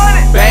 100.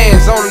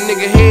 Bands on a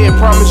nigga head.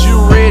 Promise you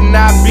red and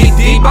I beat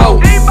Debo.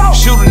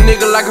 Shoot a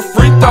nigga like a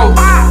free throw.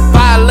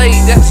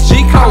 Violate, that's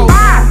G code.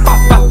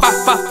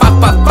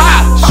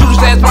 Shoot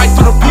his ass right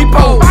through the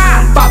peephole.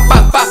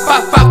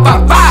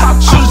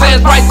 Shoot his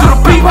ass right through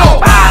the peephole.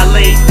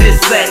 Violate this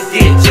set,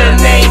 get your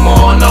name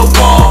on the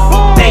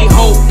wall. They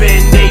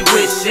hoping, they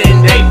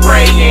wishing, they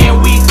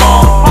praying we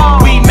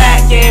fall. We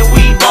mackin',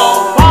 we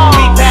ball.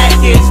 We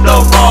package the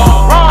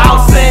raw.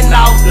 I'll send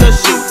out the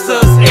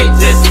shooters, it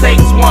just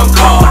takes one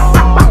call.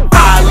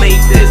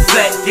 Violate this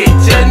set, get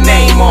your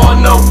name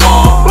on the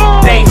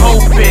wall. They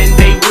hoping,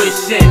 they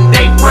wishing,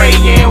 they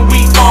praying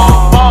we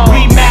fall.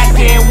 We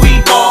mackin',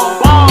 we ball.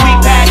 We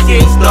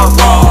package the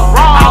raw.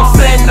 I'll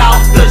send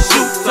out the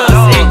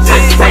shooters, it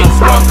just takes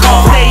one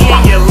call. Stay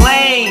in your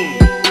lane,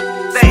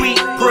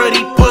 sweet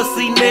pretty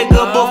pussy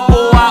nigga.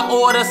 Before I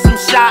order some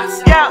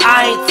shots,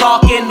 I ain't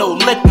talking no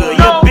liquor.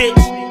 Your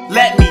bitch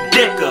let me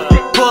dick her,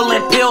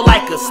 pullin' pill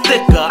like a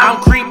sticker.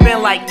 I'm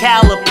creeping like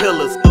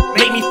caterpillars.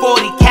 Make me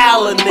 40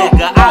 cal a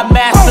nigga. I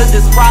mastered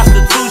this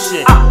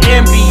prostitution.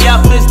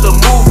 MBF is the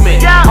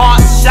movement.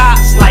 Hard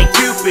shots like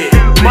Cupid.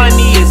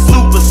 Money is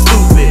super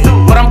stupid.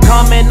 But I'm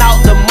coming out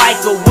the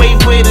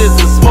microwave with is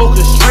a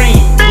smoker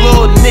stream.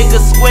 Little nigga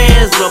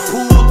squares a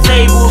pool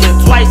table and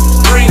twice the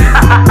screen.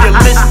 You're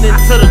listening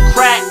to the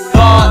crack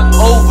guard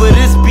over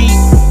this beat.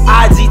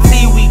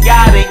 IGT, we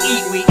gotta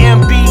eat. We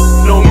MB,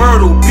 no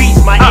Myrtle Beach.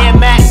 My Air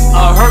Max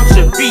hurt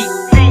your feet.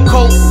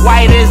 Coat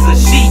white as a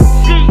sheet.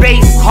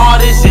 Bass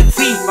hard as your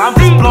teeth. I'm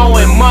just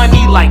blowing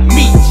money like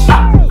meat.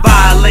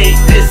 Violate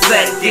this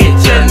set, get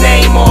your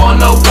name on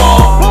the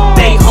wall.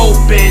 They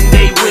hoping,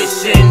 they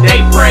wishing, they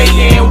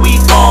praying we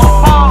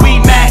fall. We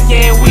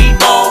mackin', we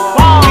ball.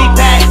 We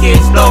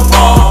package the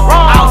raw.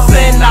 I'll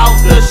send out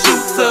the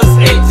shooters,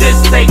 it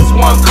just takes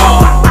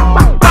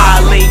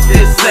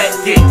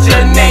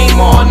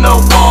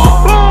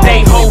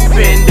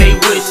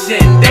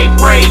passion, they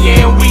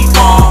prayin', we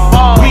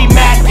fall. We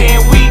mackin',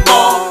 we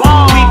ball.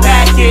 We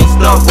package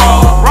the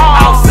raw.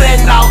 I'll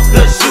send out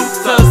the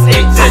shooters,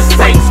 it just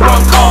takes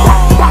one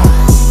call.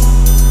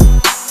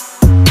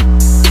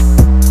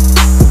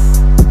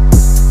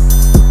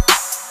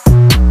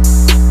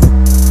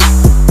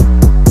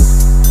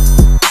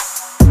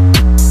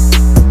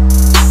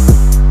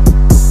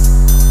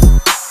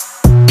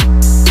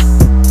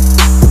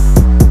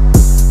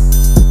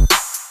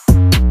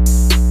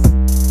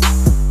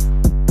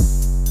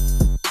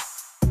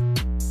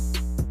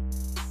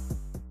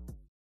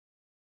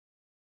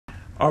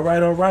 All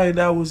right.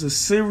 That was a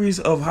series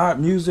of hot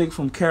music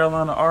from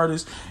Carolina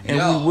artists, and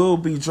we will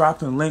be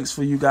dropping links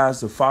for you guys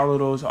to follow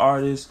those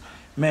artists.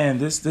 Man,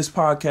 this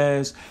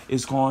podcast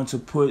is going to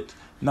put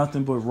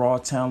nothing but raw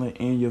talent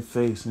in your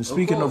face. And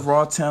speaking of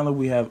raw talent,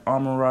 we have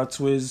Amon-Ra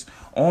Twiz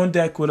on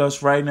deck with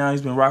us right now.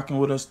 He's been rocking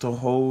with us the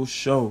whole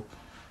show.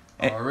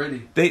 And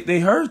already? They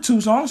heard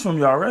 2 songs from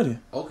you already.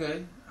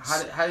 Okay.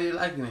 How you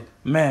liking it?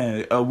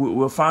 Man,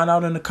 we'll find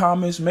out in the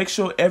comments. Make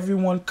sure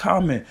everyone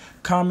comment,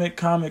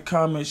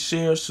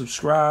 share,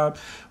 subscribe.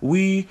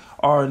 We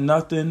are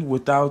nothing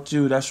without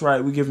you. That's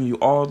right. We're giving you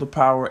all the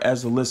power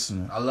as a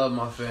listener. I love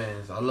my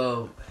fans. I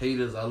love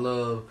haters. I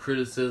love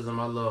criticism.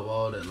 I love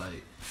all that.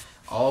 Like,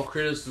 all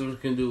criticism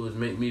can do is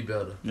make me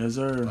better. Yes,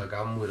 sir. Like,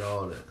 I'm with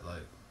all that.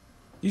 Like,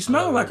 you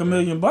smell like $1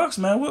 million,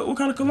 man. What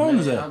kind of cologne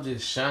is that? I'm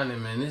just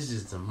shining, man. This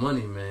is the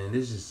money, man.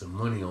 This is the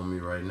money on me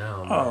right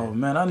now, man. Oh,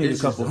 man, I need a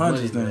couple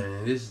hundreds then.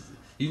 Man.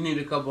 You need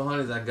a couple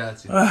hundreds, I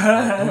got you. We're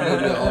going to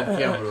do it off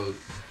camera, though. You know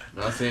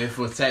what I'm saying?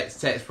 For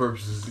tax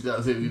purposes. You know what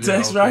I'm saying?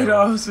 Tax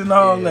write-offs and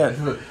all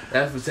that.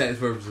 That's for tax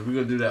purposes. We're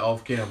going to do that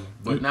off camera.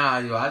 But nah,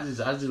 yo, I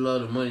just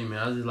love the money, man.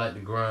 I just like the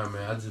grind,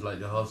 man. I just like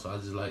the hustle. I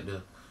just like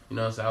the, you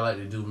know what I'm saying? I like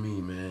to do me,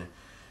 man.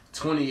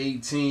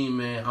 2018,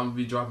 man, I'm going to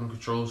be dropping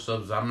control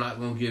subs. I'm not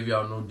going to give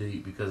y'all no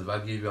date, because if I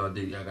give y'all a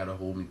date, y'all got to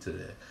hold me to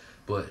that.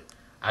 But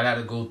I got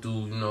to go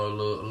through, you know, a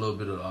little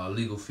bit of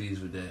legal fees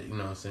with that. You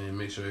know what I'm saying?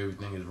 Make sure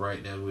everything is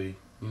right that way.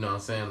 You know what I'm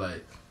saying?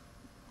 Like,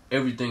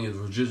 everything is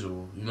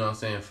residual. You know what I'm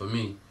saying? For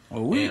me.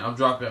 And I'm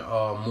dropping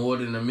more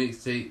than a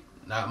mixtape.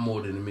 Not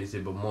more than a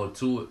mixtape, but more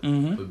to it.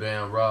 With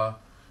Bam Ra. You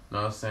know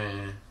what I'm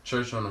saying?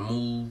 Church on the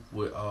Move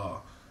with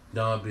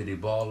Don Biddy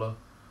Baller.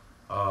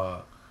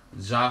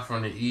 Ja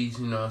from the East,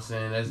 you know what I'm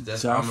saying?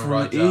 That's Ja from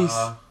the East.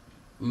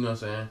 You know what I'm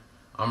saying?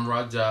 I'm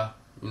Raja,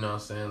 you know what I'm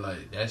saying?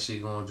 Like, that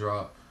shit gonna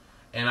drop.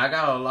 And I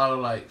got a lot of,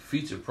 like,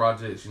 feature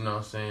projects, you know what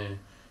I'm saying?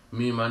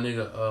 Me and my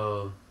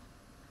nigga,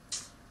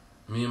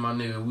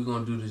 we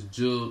gonna do this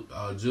Jug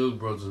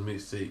Brothers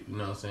mixtape, you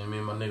know what I'm saying? Me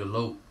and my nigga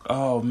Lope.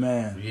 Oh,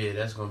 man. Yeah,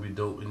 that's gonna be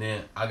dope. And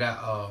then I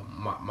got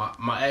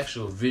my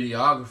actual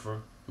videographer,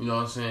 you know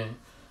what I'm saying?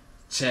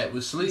 Chat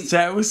with Sleep. We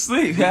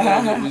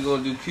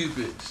gonna do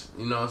Cupids.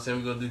 You know what I'm saying?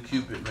 We gonna do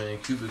Cupid, man.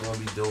 Cupid gonna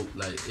be dope.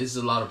 Like, it's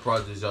a lot of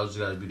projects. Y'all just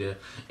gotta be there.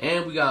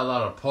 And we got a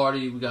lot of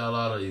party. We got a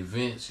lot of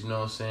events. You know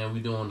what I'm saying? We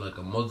doing like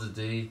a Mother's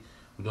Day.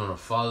 We doing a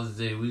Father's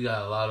Day. We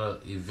got a lot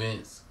of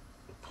events,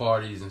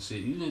 parties and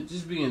shit. You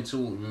just be in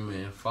tune with me,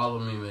 man. Follow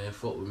me, man.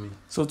 Fuck with me.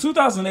 So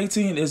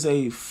 2018 is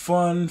a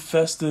fun,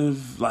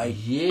 festive, like...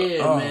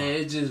 Yeah, man.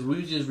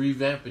 We just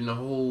revamping the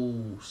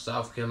whole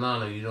South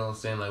Carolina, you know what I'm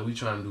saying? Like, we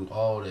trying to do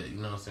all that, you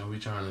know what I'm saying? We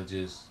trying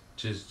to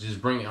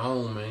just bring it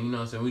home, man. You know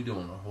what I'm saying? We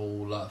doing a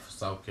whole lot for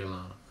South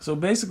Carolina. So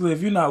basically,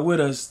 if you're not with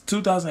us,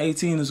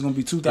 2018 is going to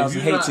be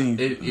 2018.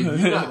 If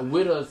you're not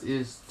with us,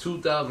 it's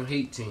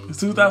 2018. It's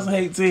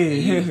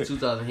 2018. It's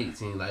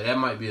 2018. Like, that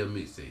might be a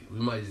mixtape. We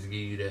might just give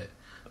you that.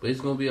 But it's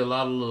going to be a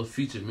lot of little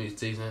featured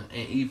mixtapes, and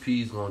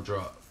EPs going to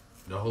drop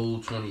the whole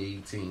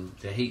 2018,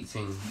 the hate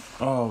team.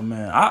 Oh,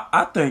 man.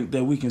 I think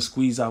that we can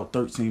squeeze out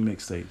 13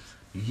 mixtapes.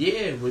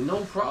 Yeah, with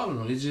no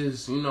problem. It's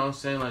just, you know what I'm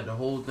saying? Like, the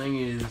whole thing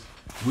is,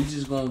 we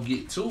just going to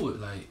get to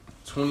it. Like,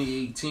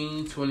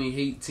 2018,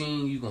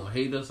 2018, you going to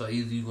hate us or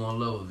either you going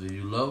to love us. If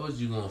you love us,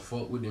 you going to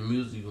fuck with the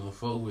music, you going to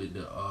fuck with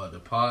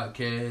the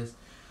podcast.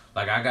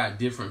 Like, I got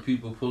different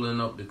people pulling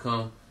up to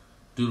come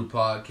do the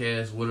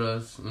podcast with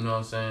us, you know what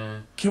I'm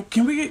saying?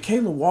 Can we get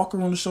Kayla Walker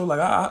on the show? Like,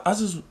 I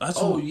just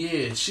oh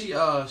yeah, she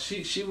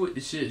with the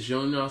shit, you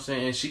know what I'm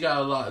saying? And she got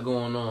a lot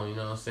going on, you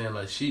know what I'm saying?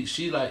 Like,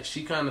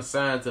 she kind of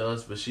signed to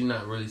us, but she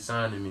not really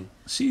signing me.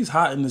 She's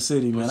hot in the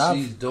city, man. But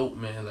she's dope,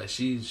 man. Like,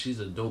 she's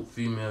a dope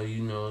female,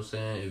 you know what I'm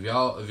saying?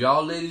 If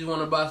y'all ladies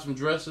want to buy some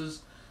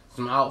dresses,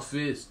 some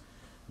outfits,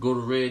 go to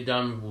Red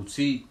Diamond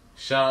Boutique.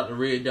 Shout out to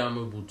Red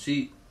Diamond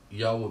Boutique.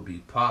 Y'all will be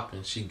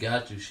popping. She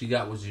got you. She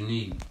got what you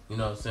need. You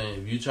know what I'm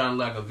saying? If you trying to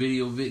like a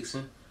video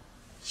vixen,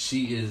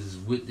 she is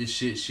with this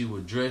shit. She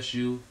will dress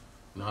you. You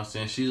know what I'm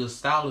saying? She's a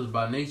stylist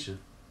by nature.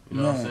 You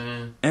know what I'm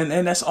saying?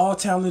 And that's all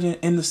talent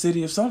in the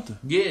city of something.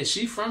 Yeah,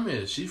 she from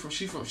here. She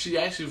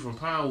actually from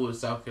Pinewood,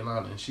 South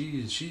Carolina. And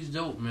she's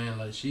dope, man.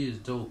 Like, she is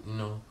dope, you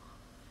know.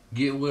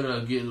 Get with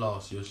her, get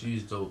lost, yo.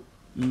 She's dope.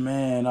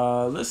 Man,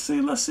 let's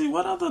see.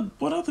 What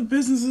other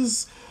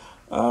businesses?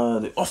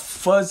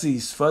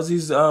 Fuzzy's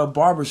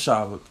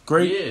barbershop,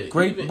 great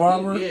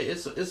barber.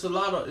 It's a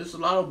lot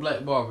of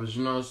black barbers.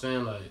 You know what I'm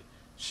saying? Like,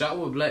 shop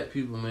with black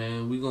people,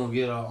 man. We gonna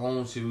get our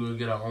own shit. We gonna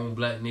get our own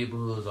black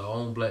neighborhoods, our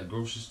own black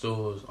grocery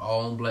stores,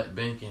 our own black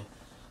banking.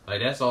 Like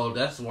that's all.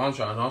 That's what I'm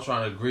trying. I'm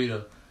trying to agree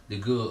the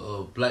good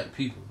of black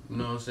people. You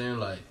know what I'm saying?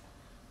 Like,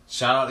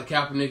 shout out to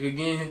Kaepernick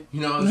again.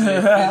 You know what I'm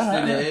saying? Fist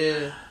in the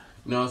air.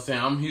 You know what I'm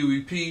saying? I'm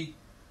Huey P,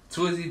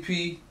 Twizzy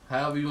P,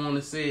 however you want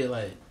to say it.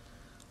 Like,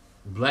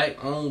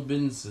 black-owned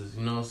businesses,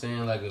 you know what I'm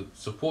saying? Like,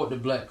 support the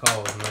black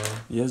cause, man.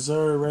 Yes,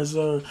 sir. Yes,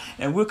 sir.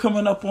 And we're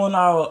coming up on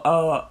our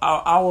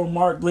hour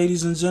mark,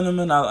 ladies and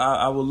gentlemen.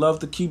 I would love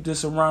to keep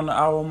this around the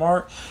hour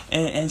mark.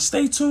 And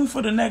stay tuned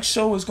for the next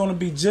show. It's going to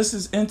be just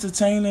as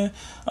entertaining,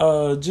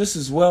 just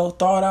as well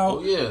thought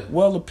out,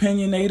 well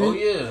opinionated. Oh,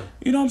 yeah.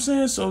 You know what I'm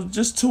saying? So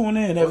just tune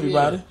in,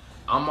 everybody. Yeah.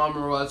 I'm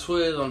Amon-Ra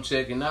Twiz. I'm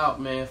checking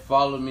out, man.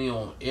 Follow me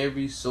on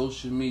every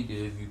social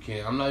media if you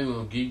can. I'm not even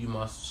gonna give you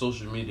my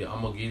social media.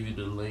 I'm gonna give you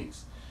the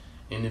links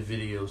in the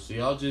video. So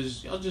y'all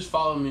just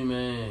follow me,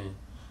 man.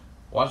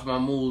 Watch my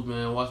moves,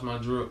 man. Watch my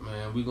drip,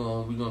 man. We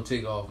gonna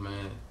take off,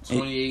 man.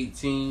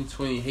 2018,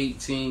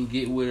 2018.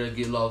 Get with it or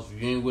get lost.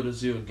 If you ain't with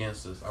us, you're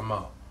against us. I'm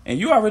out. And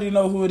you already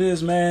know who it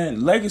is,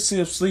 man. Legacy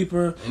of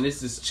Sleeper. And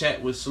this is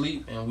Chat with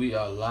Sleep, and we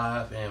are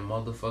live and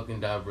motherfucking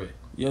direct.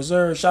 Yes,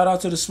 sir. Shout out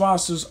to the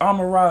sponsors,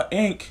 Amon-Ra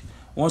Inc.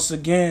 Once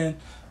again,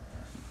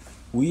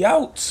 we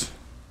out.